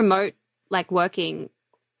with the remote, like working,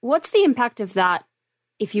 what's the impact of that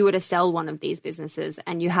if you were to sell one of these businesses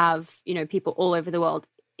and you have, people all over the world?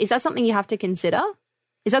 Is that something you have to consider?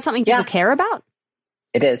 Is that something people care about?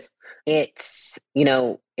 It is. It's,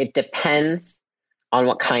 it depends on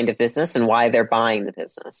what kind of business and why they're buying the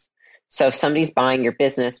business. So if somebody's buying your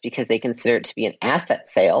business because they consider it to be an asset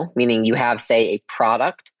sale, meaning you have, say, a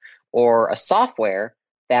product or a software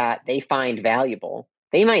that they find valuable,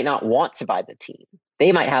 they might not want to buy the team.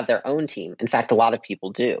 They might have their own team. In fact, a lot of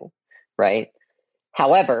people do, right?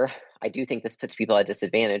 However, I do think this puts people at a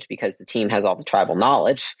disadvantage because the team has all the tribal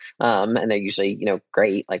knowledge, and they're usually,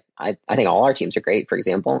 great. Like I think all our teams are great, for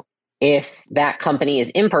example. If that company is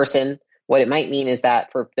in person, what it might mean is that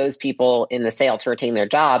for those people in the sale to retain their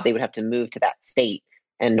job, they would have to move to that state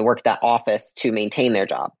and work that office to maintain their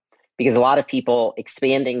job. Because a lot of people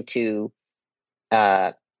expanding to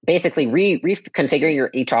basically reconfiguring your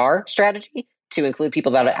HR strategy to include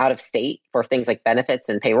people that are out of state for things like benefits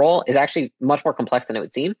and payroll is actually much more complex than it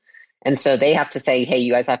would seem. And so they have to say, hey,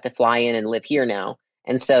 you guys have to fly in and live here now.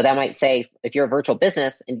 And so that might say, if you're a virtual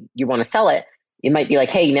business and you want to sell it, it might be like,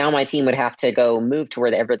 hey, now my team would have to go move to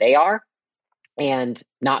wherever they are and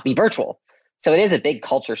not be virtual. So it is a big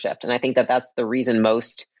culture shift. And I think that that's the reason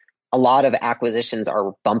a lot of acquisitions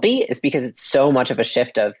are bumpy, is because it's so much of a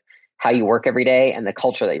shift of how you work every day and the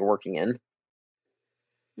culture that you're working in.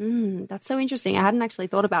 That's so interesting. I hadn't actually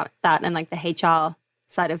thought about that and like the HR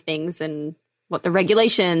side of things and what the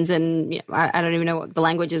regulations and I don't even know what the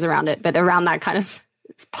language is around it, but around that kind of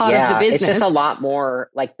part of the business. It's just a lot more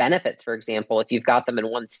like benefits, for example, if you've got them in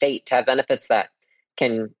one state, to have benefits that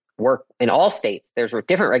can work in all states, there's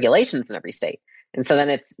different regulations in every state. And so then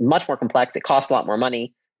it's much more complex. It costs a lot more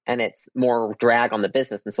money and it's more drag on the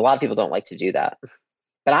business. And so a lot of people don't like to do that.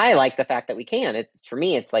 But I like the fact that we can. For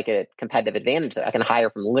me, it's like a competitive advantage that I can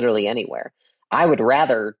hire from literally anywhere. I would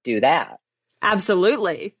rather do that.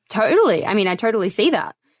 Absolutely. Totally. I mean, I totally see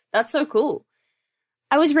that. That's so cool.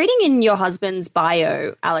 I was reading in your husband's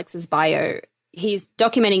bio, Alex's bio, he's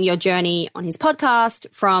documenting your journey on his podcast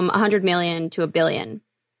from 100 million to $1 billion.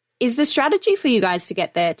 Is the strategy for you guys to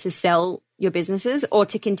get there to sell your businesses or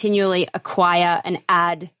to continually acquire and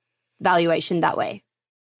add valuation that way?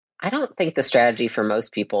 I don't think the strategy for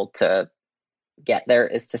most people to get there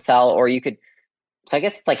is to sell, or you could. So I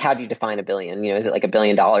guess it's like, how do you define $1 billion? Is it like $1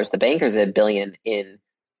 billion to the bank, or is it $1 billion in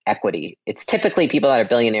equity? It's typically people that are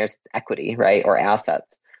billionaires, equity, right? Or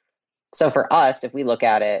assets. So for us, if we look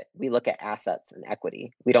at it, we look at assets and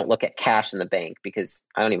equity. We don't look at cash in the bank, because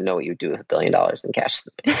I don't even know what you would do with $1 billion in cash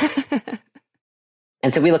in the bank.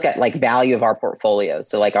 And so we look at like value of our portfolio.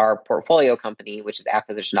 So like our portfolio company, which is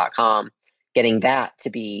acquisition.com, getting that to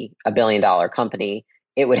be $1 billion company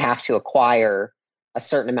it would have to acquire a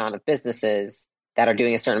certain amount of businesses that are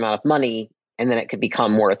doing a certain amount of money, and then it could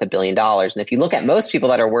become worth $1 billion. And if you look at most people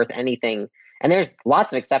that are worth anything, and there's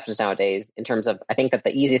lots of exceptions nowadays in terms of, I think that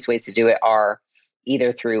the easiest ways to do it are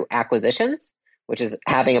either through acquisitions, which is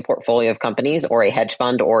having a portfolio of companies or a hedge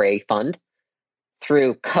fund or a fund,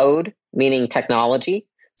 through code, meaning technology.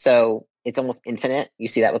 So it's almost infinite. You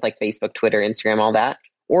see that with like Facebook, Twitter, Instagram, all that,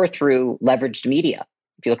 or through leveraged media.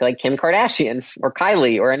 If you look at like Kim Kardashian or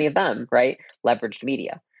Kylie or any of them, right? Leveraged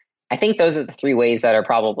media. I think those are the three ways that are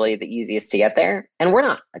probably the easiest to get there. And we're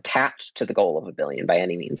not attached to the goal of $1 billion by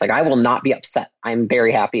any means. Like, I will not be upset. I'm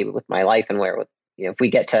very happy with my life and where, if we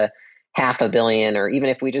get to $500 million, or even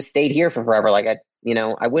if we just stayed here for forever, like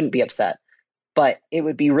I wouldn't be upset. But it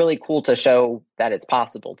would be really cool to show that it's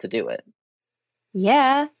possible to do it.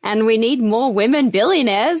 Yeah, and we need more women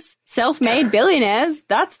billionaires, self-made billionaires.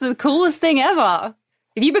 That's the coolest thing ever.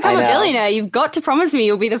 If you become a billionaire, you've got to promise me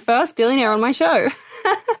you'll be the first billionaire on my show.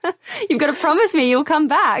 You've got to promise me you'll come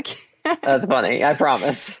back. That's funny. I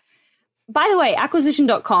promise. By the way,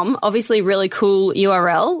 acquisition.com, obviously really cool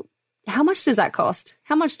URL. How much does that cost?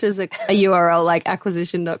 How much does a URL like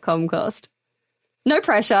acquisition.com cost? No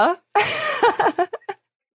pressure.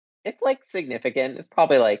 It's like significant. It's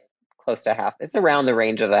probably like close to half. It's around the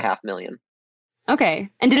range of $500,000. Okay.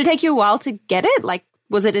 And did it take you a while to get it? Like,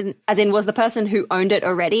 was it was the person who owned it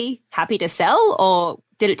already happy to sell, or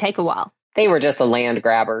did it take a while? They were just a land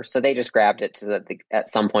grabber. So they just grabbed it at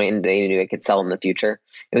some point, and they knew it could sell in the future.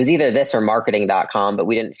 It was either this or marketing.com, but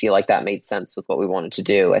we didn't feel like that made sense with what we wanted to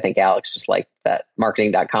do. I think Alex just liked that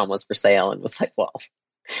marketing.com was for sale and was like, well,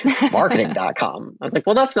 marketing.com. I was like,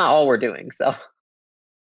 well, that's not all we're doing. So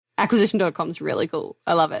acquisition.com is really cool.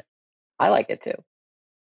 I love it. I like it too.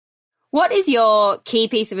 What is your key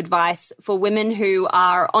piece of advice for women who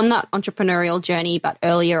are on that entrepreneurial journey but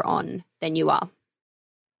earlier on than you are?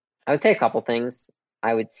 I would say a couple things.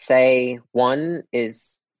 I would say one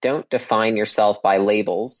is, don't define yourself by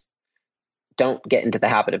labels. Don't get into the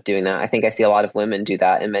habit of doing that. I think I see a lot of women do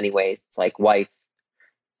that in many ways. It's like wife,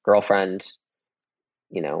 girlfriend,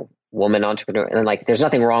 woman entrepreneur. And like, there's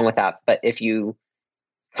nothing wrong with that. But if you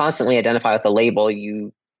constantly identify with a label,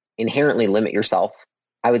 you inherently limit yourself.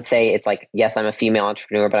 I would say it's like, yes, I'm a female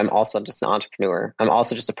entrepreneur, but I'm also just an entrepreneur. I'm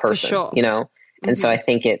also just a person, For sure. And so I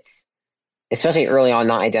think it's, especially early on,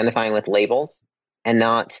 not identifying with labels and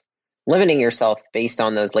not limiting yourself based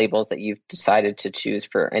on those labels that you've decided to choose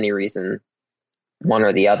for any reason, one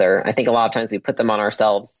or the other. I think a lot of times we put them on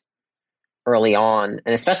ourselves early on,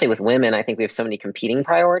 and especially with women, I think we have so many competing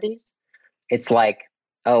priorities. It's like,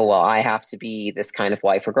 oh, well, I have to be this kind of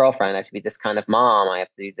wife or girlfriend. I have to be this kind of mom. I have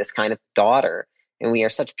to be this kind of daughter. And we are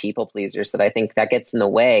such people pleasers that I think that gets in the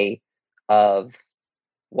way of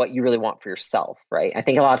what you really want for yourself, right? I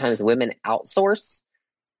think a lot of times women outsource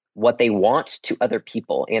what they want to other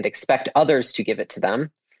people and expect others to give it to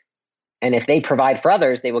them. And if they provide for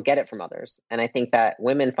others, they will get it from others. And I think that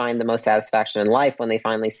women find the most satisfaction in life when they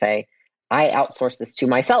finally say, I outsource this to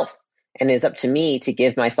myself, and it is up to me to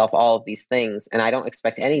give myself all of these things. And I don't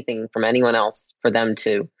expect anything from anyone else for them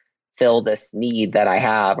to fill this need that I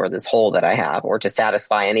have, or this hole that I have, or to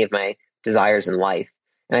satisfy any of my desires in life.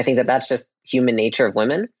 And I think that that's just human nature of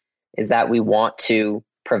women, is that we want to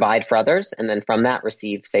provide for others and then from that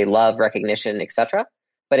receive, say, love, recognition, etc.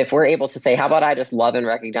 But if we're able to say, how about I just love and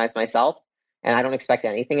recognize myself and I don't expect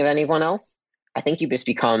anything of anyone else, I think you just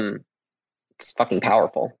become just fucking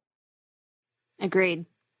powerful. Agreed.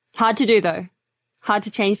 Hard to do, though. Hard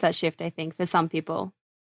to change that shift, I think, for some people.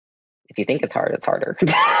 If you think it's hard, it's harder.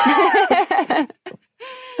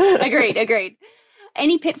 Agreed.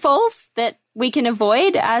 Any pitfalls that we can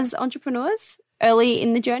avoid as entrepreneurs early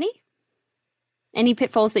in the journey? Any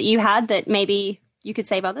pitfalls that you had that maybe you could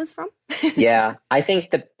save others from? Yeah, I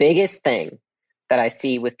think the biggest thing that I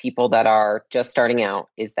see with people that are just starting out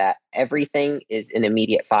is that everything is an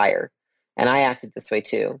immediate fire. And I acted this way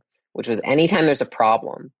too, which was anytime there's a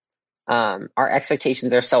problem, our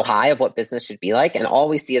expectations are so high of what business should be like, and all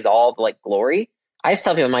we see is all the like glory. I just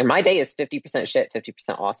tell people, my day is 50% shit,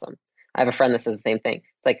 50% awesome. I have a friend that says the same thing.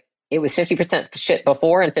 It's like, it was 50% shit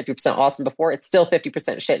before and 50% awesome before. It's still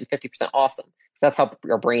 50% shit and 50% awesome. That's how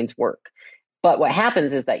our brains work. But what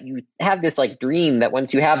happens is that you have this like dream that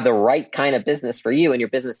once you have the right kind of business for you and your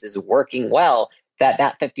business is working well,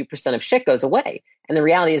 that 50% of shit goes away. And the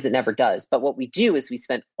reality is it never does. But what we do is we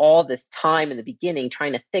spend all this time in the beginning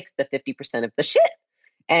trying to fix the 50% of the shit.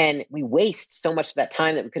 And we waste so much of that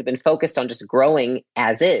time that we could have been focused on just growing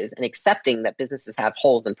as is and accepting that businesses have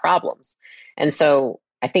holes and problems. And so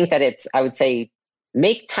I think that I would say,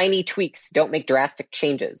 make tiny tweaks, don't make drastic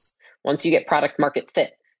changes. Once you get product market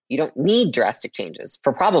fit, You don't need drastic changes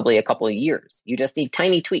for probably a couple of years. You just need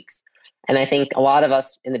tiny tweaks. And I think a lot of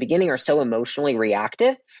us in the beginning are so emotionally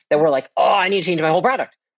reactive that we're like, oh, I need to change my whole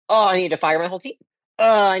product. Oh, I need to fire my whole team.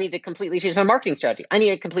 Oh, I need to completely change my marketing strategy. I need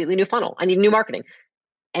a completely new funnel. I need new marketing.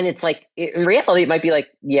 And it's like, in reality, it might be like,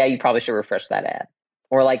 yeah, you probably should refresh that ad.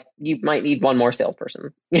 Or like, you might need one more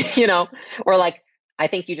salesperson, or like, I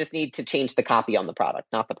think you just need to change the copy on the product,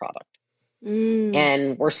 not the product.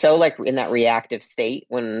 And we're so like in that reactive state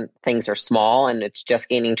when things are small and it's just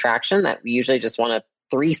gaining traction that we usually just want to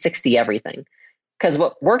 360 everything. Because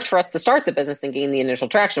what worked for us to start the business and gain the initial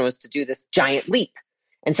traction was to do this giant leap.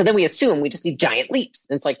 And so then we assume we just need giant leaps.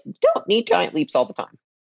 And it's like, you don't need giant leaps all the time.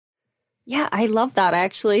 Yeah, I love that. I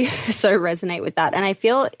actually so resonate with that. And I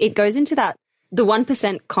feel it goes into the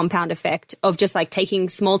 1% compound effect of just like taking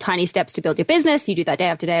small, tiny steps to build your business. You do that day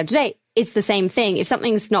after day after day. It's the same thing. If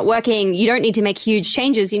something's not working, you don't need to make huge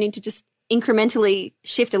changes. You need to just incrementally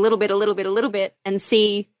shift a little bit and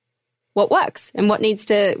see what works and what needs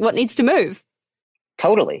to move.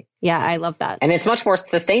 Totally. Yeah, I love that. And it's much more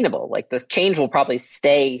sustainable. Like the change will probably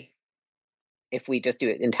stay if we just do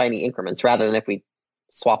it in tiny increments rather than if we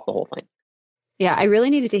swap the whole thing. Yeah, I really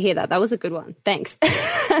needed to hear that. That was a good one. Thanks.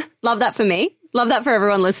 Love that for me. Love that for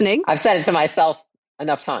everyone listening. I've said it to myself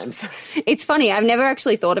enough times. It's funny. I've never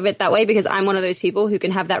actually thought of it that way because I'm one of those people who can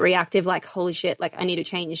have that reactive, like, holy shit, like I need to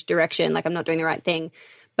change direction. Like I'm not doing the right thing.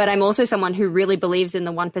 But I'm also someone who really believes in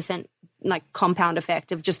the 1% like compound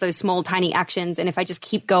effect of just those small, tiny actions. And if I just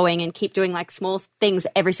keep going and keep doing like small things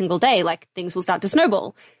every single day, like things will start to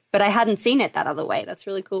snowball. But I hadn't seen it that other way. That's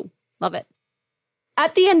really cool. Love it.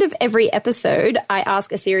 At the end of every episode, I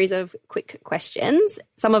ask a series of quick questions.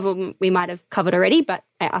 Some of them we might have covered already, but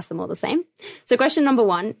I ask them all the same. So question number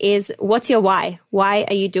 1 is, what's your why? Why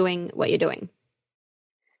are you doing what you're doing?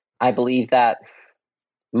 I believe that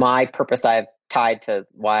my purpose I've tied to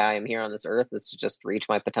why I am here on this earth is to just reach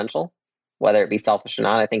my potential, whether it be selfish or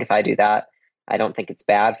not. I think if I do that, I don't think it's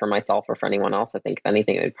bad for myself or for anyone else. I think if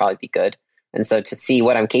anything, it would probably be good. And so to see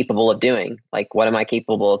what I'm capable of doing, like what am I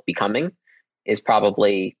capable of becoming, is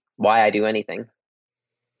probably why I do anything.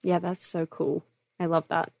 Yeah, that's so cool. I love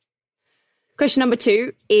that. Question number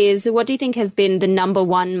 2 is, what do you think has been the number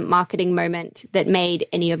 1 marketing moment that made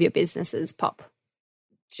any of your businesses pop?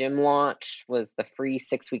 Gym launch was the free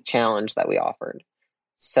 6-week challenge that we offered.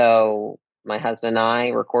 So my husband and I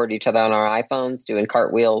recorded each other on our iPhones doing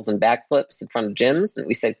cartwheels and backflips in front of gyms. And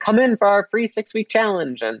we said, come in for our free 6-week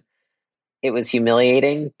challenge. And it was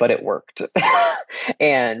humiliating, but it worked.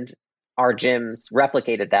 And our gyms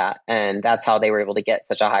replicated that. And that's how they were able to get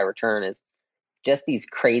such a high return, is just these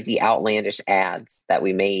crazy outlandish ads that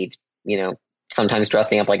we made, sometimes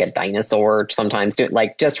dressing up like a dinosaur, sometimes doing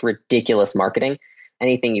like just ridiculous marketing,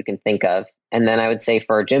 anything you can think of. And then I would say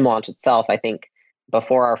for our gym launch itself, I think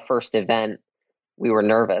before our first event, we were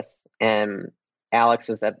nervous, and Alex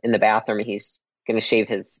was in the bathroom and he's going to shave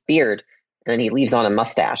his beard. And then he leaves on a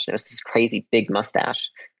mustache, and it was this crazy big mustache.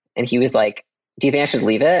 And he was like, do you think I should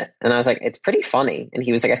leave it? And I was like, it's pretty funny. And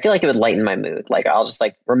he was like, I feel like it would lighten my mood. Like, I'll just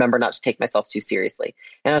like remember not to take myself too seriously.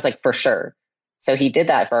 And I was like, for sure. So he did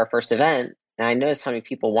that for our first event. And I noticed how many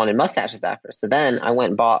people wanted mustaches after. So then I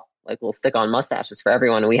went and bought like little stick-on mustaches for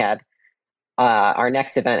everyone. And we had our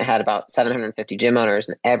next event had about 750 gym owners,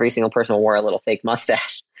 and every single person wore a little fake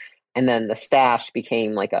mustache. And then the stash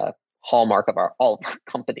became like a hallmark of all of our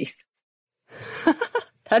companies.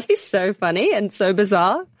 That is so funny and so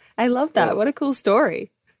bizarre. I love that. What a cool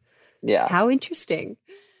story. Yeah. How interesting.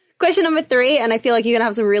 Question number 3, and I feel like you're going to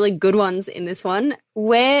have some really good ones in this one.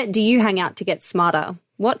 Where do you hang out to get smarter?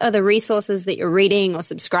 What are the resources that you're reading or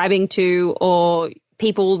subscribing to, or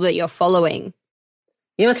people that you're following?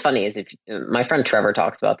 You know what's funny is my friend Trevor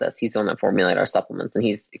talks about this. He's the one that formulated our supplements, and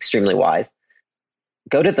he's extremely wise.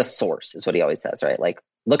 Go to the source is what he always says, right? Like,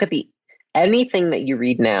 look at anything that you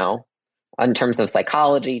read now in terms of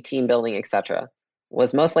psychology, team building, etc.,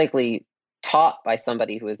 was most likely taught by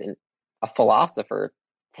somebody who was a philosopher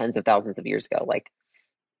tens of thousands of years ago, like,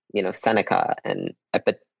 Seneca and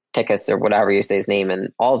Epictetus or whatever you say his name,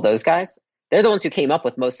 and all of those guys. They're the ones who came up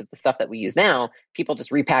with most of the stuff that we use now. People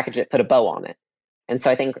just repackage it, put a bow on it. And so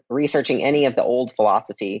I think researching any of the old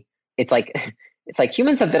philosophy, it's like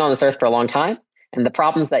humans have been on this earth for a long time, and the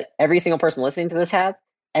problems that every single person listening to this has,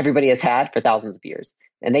 everybody has had for thousands of years,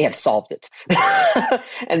 and they have solved it.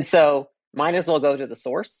 And so might as well go to the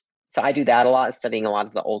source. So I do that a lot, studying a lot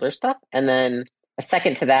of the older stuff. And then a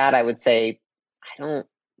second to that, I would say, a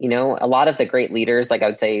lot of the great leaders, like I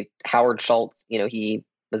would say Howard Schultz, he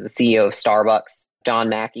was the CEO of Starbucks, John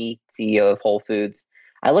Mackey, CEO of Whole Foods.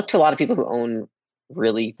 I look to a lot of people who own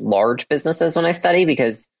really large businesses when I study,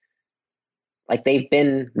 because like they've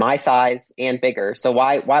been my size and bigger. So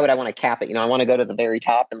why would I want to cap it? You know, I want to go to the very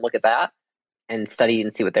top and look at that and study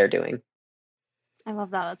and see what they're doing. I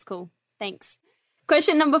love that. That's cool. Thanks.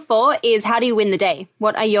 Question number 4 is, how do you win the day?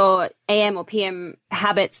 What are your AM or PM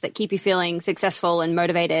habits that keep you feeling successful and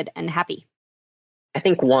motivated and happy? I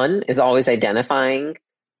think one is always identifying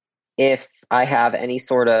if I have any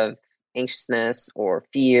sort of anxiousness or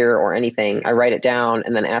fear or anything. I write it down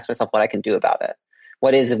and then ask myself what I can do about it.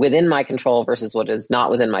 What is within my control versus what is not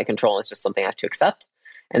within my control is just something I have to accept.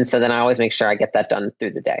 And so then I always make sure I get that done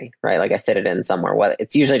through the day, right? Like I fit it in somewhere.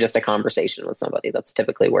 It's usually just a conversation with somebody. That's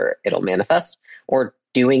typically where it'll manifest, or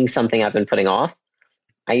doing something I've been putting off.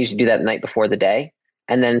 I usually do that the night before the day.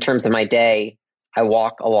 And then in terms of my day, I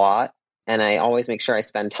walk a lot, and I always make sure I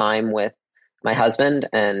spend time with my husband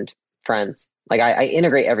and friends. Like I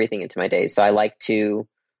integrate everything into my day. So I like to,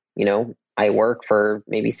 you know, I work for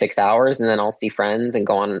maybe 6 hours, and then I'll see friends and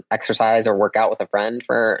go on exercise or work out with a friend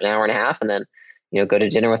for an hour and a half, and then, you know, go to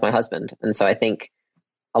dinner with my husband. And so I think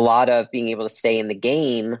a lot of being able to stay in the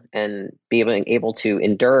game and be able to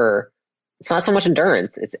endure, it's not so much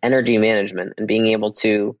endurance, it's energy management and being able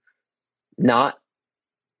to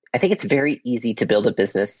I think it's very easy to build a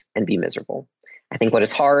business and be miserable. I think what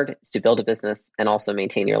is hard is to build a business and also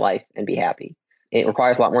maintain your life and be happy. It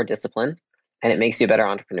requires a lot more discipline, and it makes you a better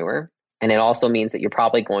entrepreneur. And it also means that you're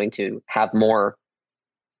probably going to have more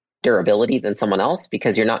durability than someone else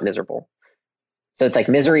because you're not miserable. So it's like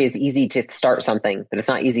misery is easy to start something, but it's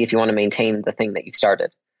not easy if you want to maintain the thing that you've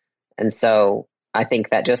started. And so I think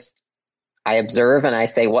that I observe and I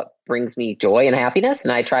say what brings me joy and happiness,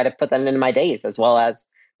 and I try to put that into my days, as well as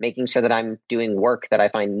making sure that I'm doing work that I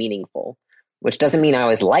find meaningful, which doesn't mean I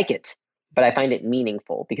always like it, but I find it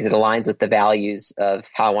meaningful because it aligns with the values of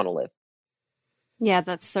how I want to live. Yeah,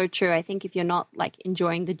 that's so true. I think if you're not like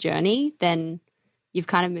enjoying the journey, then you've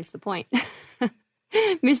kind of missed the point.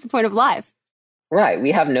 Missed the point of life. Right.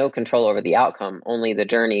 We have no control over the outcome, only the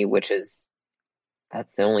journey,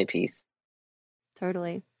 that's the only piece.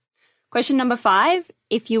 Totally. Question number 5,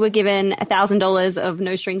 if you were given $1,000 of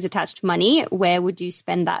no strings attached money, where would you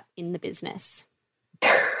spend that in the business?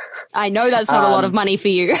 I know that's not a lot of money for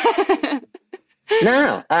you.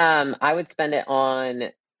 No. I would spend it on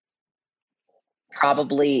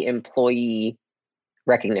probably employee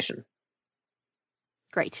recognition.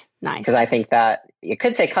 Great. Nice. Because I think that you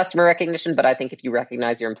could say customer recognition, but I think if you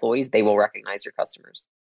recognize your employees, they will recognize your customers.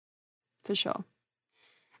 For sure.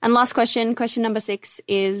 And last question number 6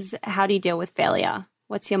 is, how do you deal with failure?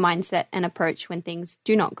 What's your mindset and approach when things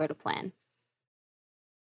do not go to plan?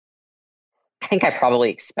 I think I probably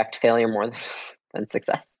expect failure more than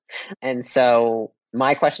success. And so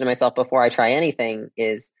my question to myself before I try anything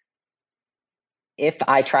is, if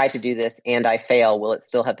I try to do this and I fail, will it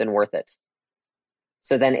still have been worth it?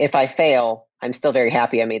 So then if I fail, I'm still very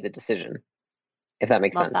happy I made the decision, if that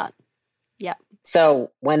makes sense. Love that. Yeah.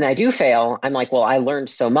 So when I do fail, I'm like, well, I learned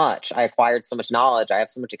so much. I acquired so much knowledge. I have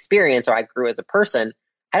so much experience, or I grew as a person.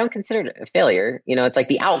 I don't consider it a failure. You know, it's like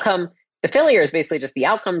the outcome. The failure is basically just the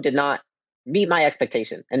outcome did not meet my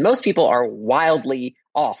expectation. And most people are wildly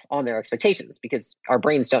off on their expectations because our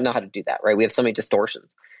brains don't know how to do that, right? We have so many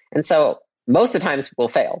distortions. And so most of the times we'll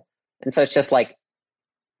fail. And so it's just like,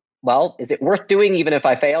 well, is it worth doing even if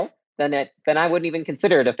I fail? Then I wouldn't even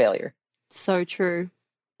consider it a failure. So true.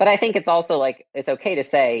 But I think it's also like, it's okay to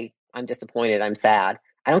say, I'm disappointed, I'm sad.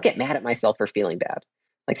 I don't get mad at myself for feeling bad.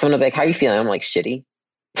 Like someone will be like, how are you feeling? I'm like, shitty.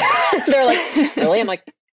 They're like, really? I'm like,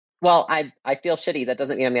 well, I feel shitty. That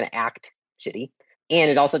doesn't mean I'm going to act shitty. And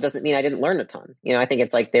it also doesn't mean I didn't learn a ton. You know, I think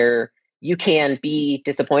it's like you can be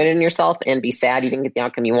disappointed in yourself and be sad you didn't get the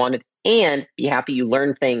outcome you wanted, and be happy you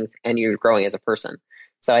learned things and you're growing as a person.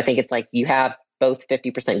 So I think it's like you have both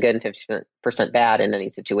 50% good and 50% bad in any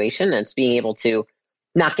situation. And it's being able to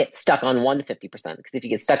not get stuck on 150%. Because if you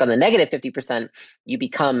get stuck on the negative 50%, you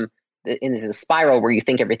become into the spiral where you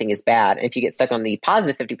think everything is bad. And if you get stuck on the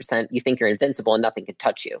positive 50%, you think you're invincible and nothing can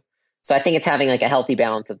touch you. So I think it's having like a healthy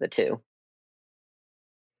balance of the two.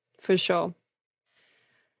 For sure.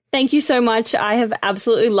 Thank you so much. I have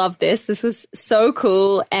absolutely loved this. This was so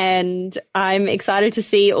cool. And I'm excited to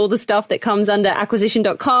see all the stuff that comes under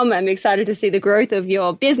acquisition.com. I'm excited to see the growth of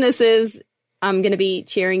your businesses. I'm going to be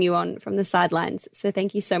cheering you on from the sidelines. So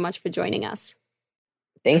thank you so much for joining us.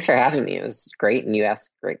 Thanks for having me. It was great. And you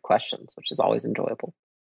asked great questions, which is always enjoyable.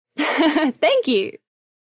 Thank you.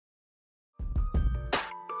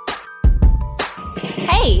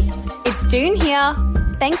 Hey, it's June here.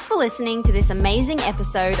 Thanks for listening to this amazing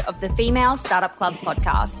episode of the Female Startup Club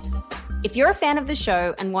podcast. If you're a fan of the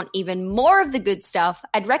show and want even more of the good stuff,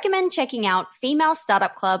 I'd recommend checking out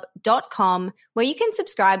femalestartupclub.com, where you can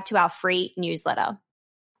subscribe to our free newsletter.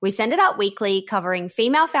 We send it out weekly, covering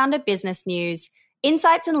female founder business news,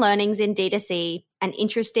 insights and learnings in D2C, and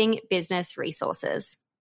interesting business resources.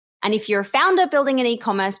 And if you're a founder building an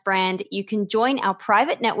e-commerce brand, you can join our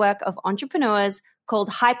private network of entrepreneurs called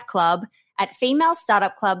Hype Club at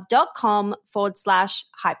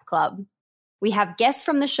femalestartupclub.com/Hype Club. We have guests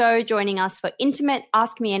from the show joining us for intimate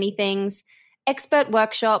Ask Me Anythings, expert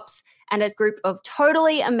workshops, and a group of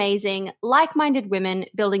totally amazing, like-minded women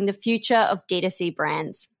building the future of D2C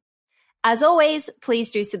brands. As always,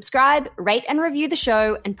 please do subscribe, rate and review the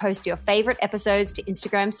show, and post your favorite episodes to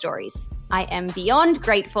Instagram stories. I am beyond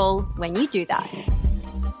grateful when you do that.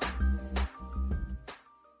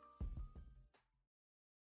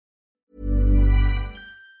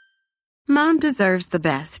 Mom deserves the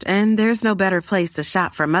best, and there's no better place to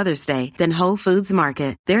shop for Mother's Day than Whole Foods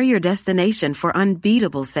Market. They're your destination for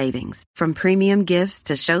unbeatable savings, from premium gifts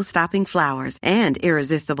to show-stopping flowers and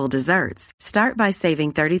irresistible desserts. Start by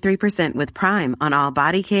saving 33% with Prime on all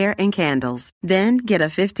body care and candles. Then get a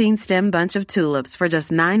 15-stem bunch of tulips for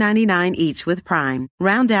just $9.99 each with Prime.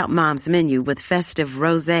 Round out Mom's menu with festive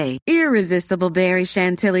rosé, irresistible berry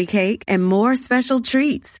chantilly cake, and more special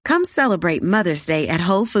treats. Come celebrate Mother's Day at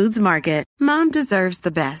Whole Foods Market. Mom deserves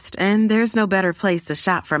the best, and there's no better place to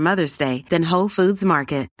shop for Mother's Day than Whole Foods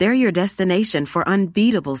Market. They're your destination for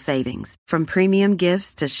unbeatable savings, from premium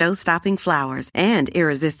gifts to show-stopping flowers and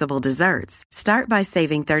irresistible desserts. Start by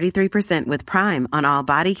saving 33% with Prime on all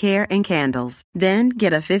body care and candles. Then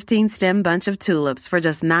get a 15-stem bunch of tulips for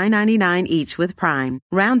just $9.99 each with Prime.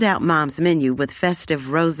 Round out Mom's menu with festive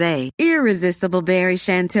rosé, irresistible berry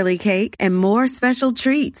chantilly cake, and more special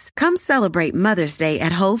treats. Come celebrate Mother's Day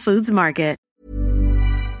at Whole Foods Market.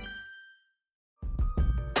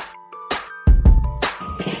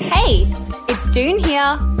 Hey, it's June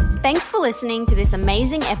here. Thanks for listening to this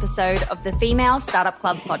amazing episode of the Female Startup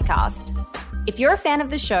Club podcast. If you're a fan of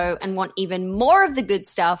the show and want even more of the good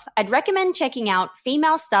stuff, I'd recommend checking out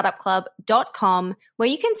femalestartupclub.com, where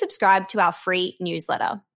you can subscribe to our free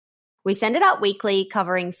newsletter. We send it out weekly,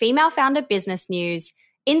 covering female founder business news,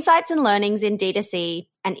 insights and learnings in D2C,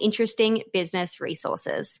 and interesting business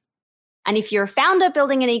resources. And if you're a founder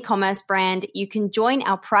building an e-commerce brand, you can join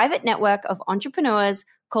our private network of entrepreneurs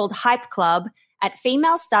called Hype Club at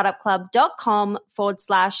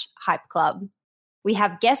femalestartupclub.com/Hype Club. We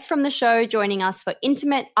have guests from the show joining us for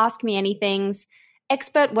intimate Ask Me Anythings,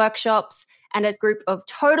 expert workshops, and a group of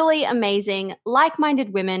totally amazing,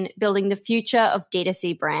 like-minded women building the future of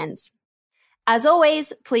D2C brands. As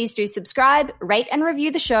always, please do subscribe, rate and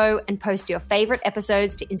review the show, and post your favorite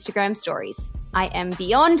episodes to Instagram stories. I am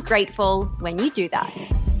beyond grateful when you do that.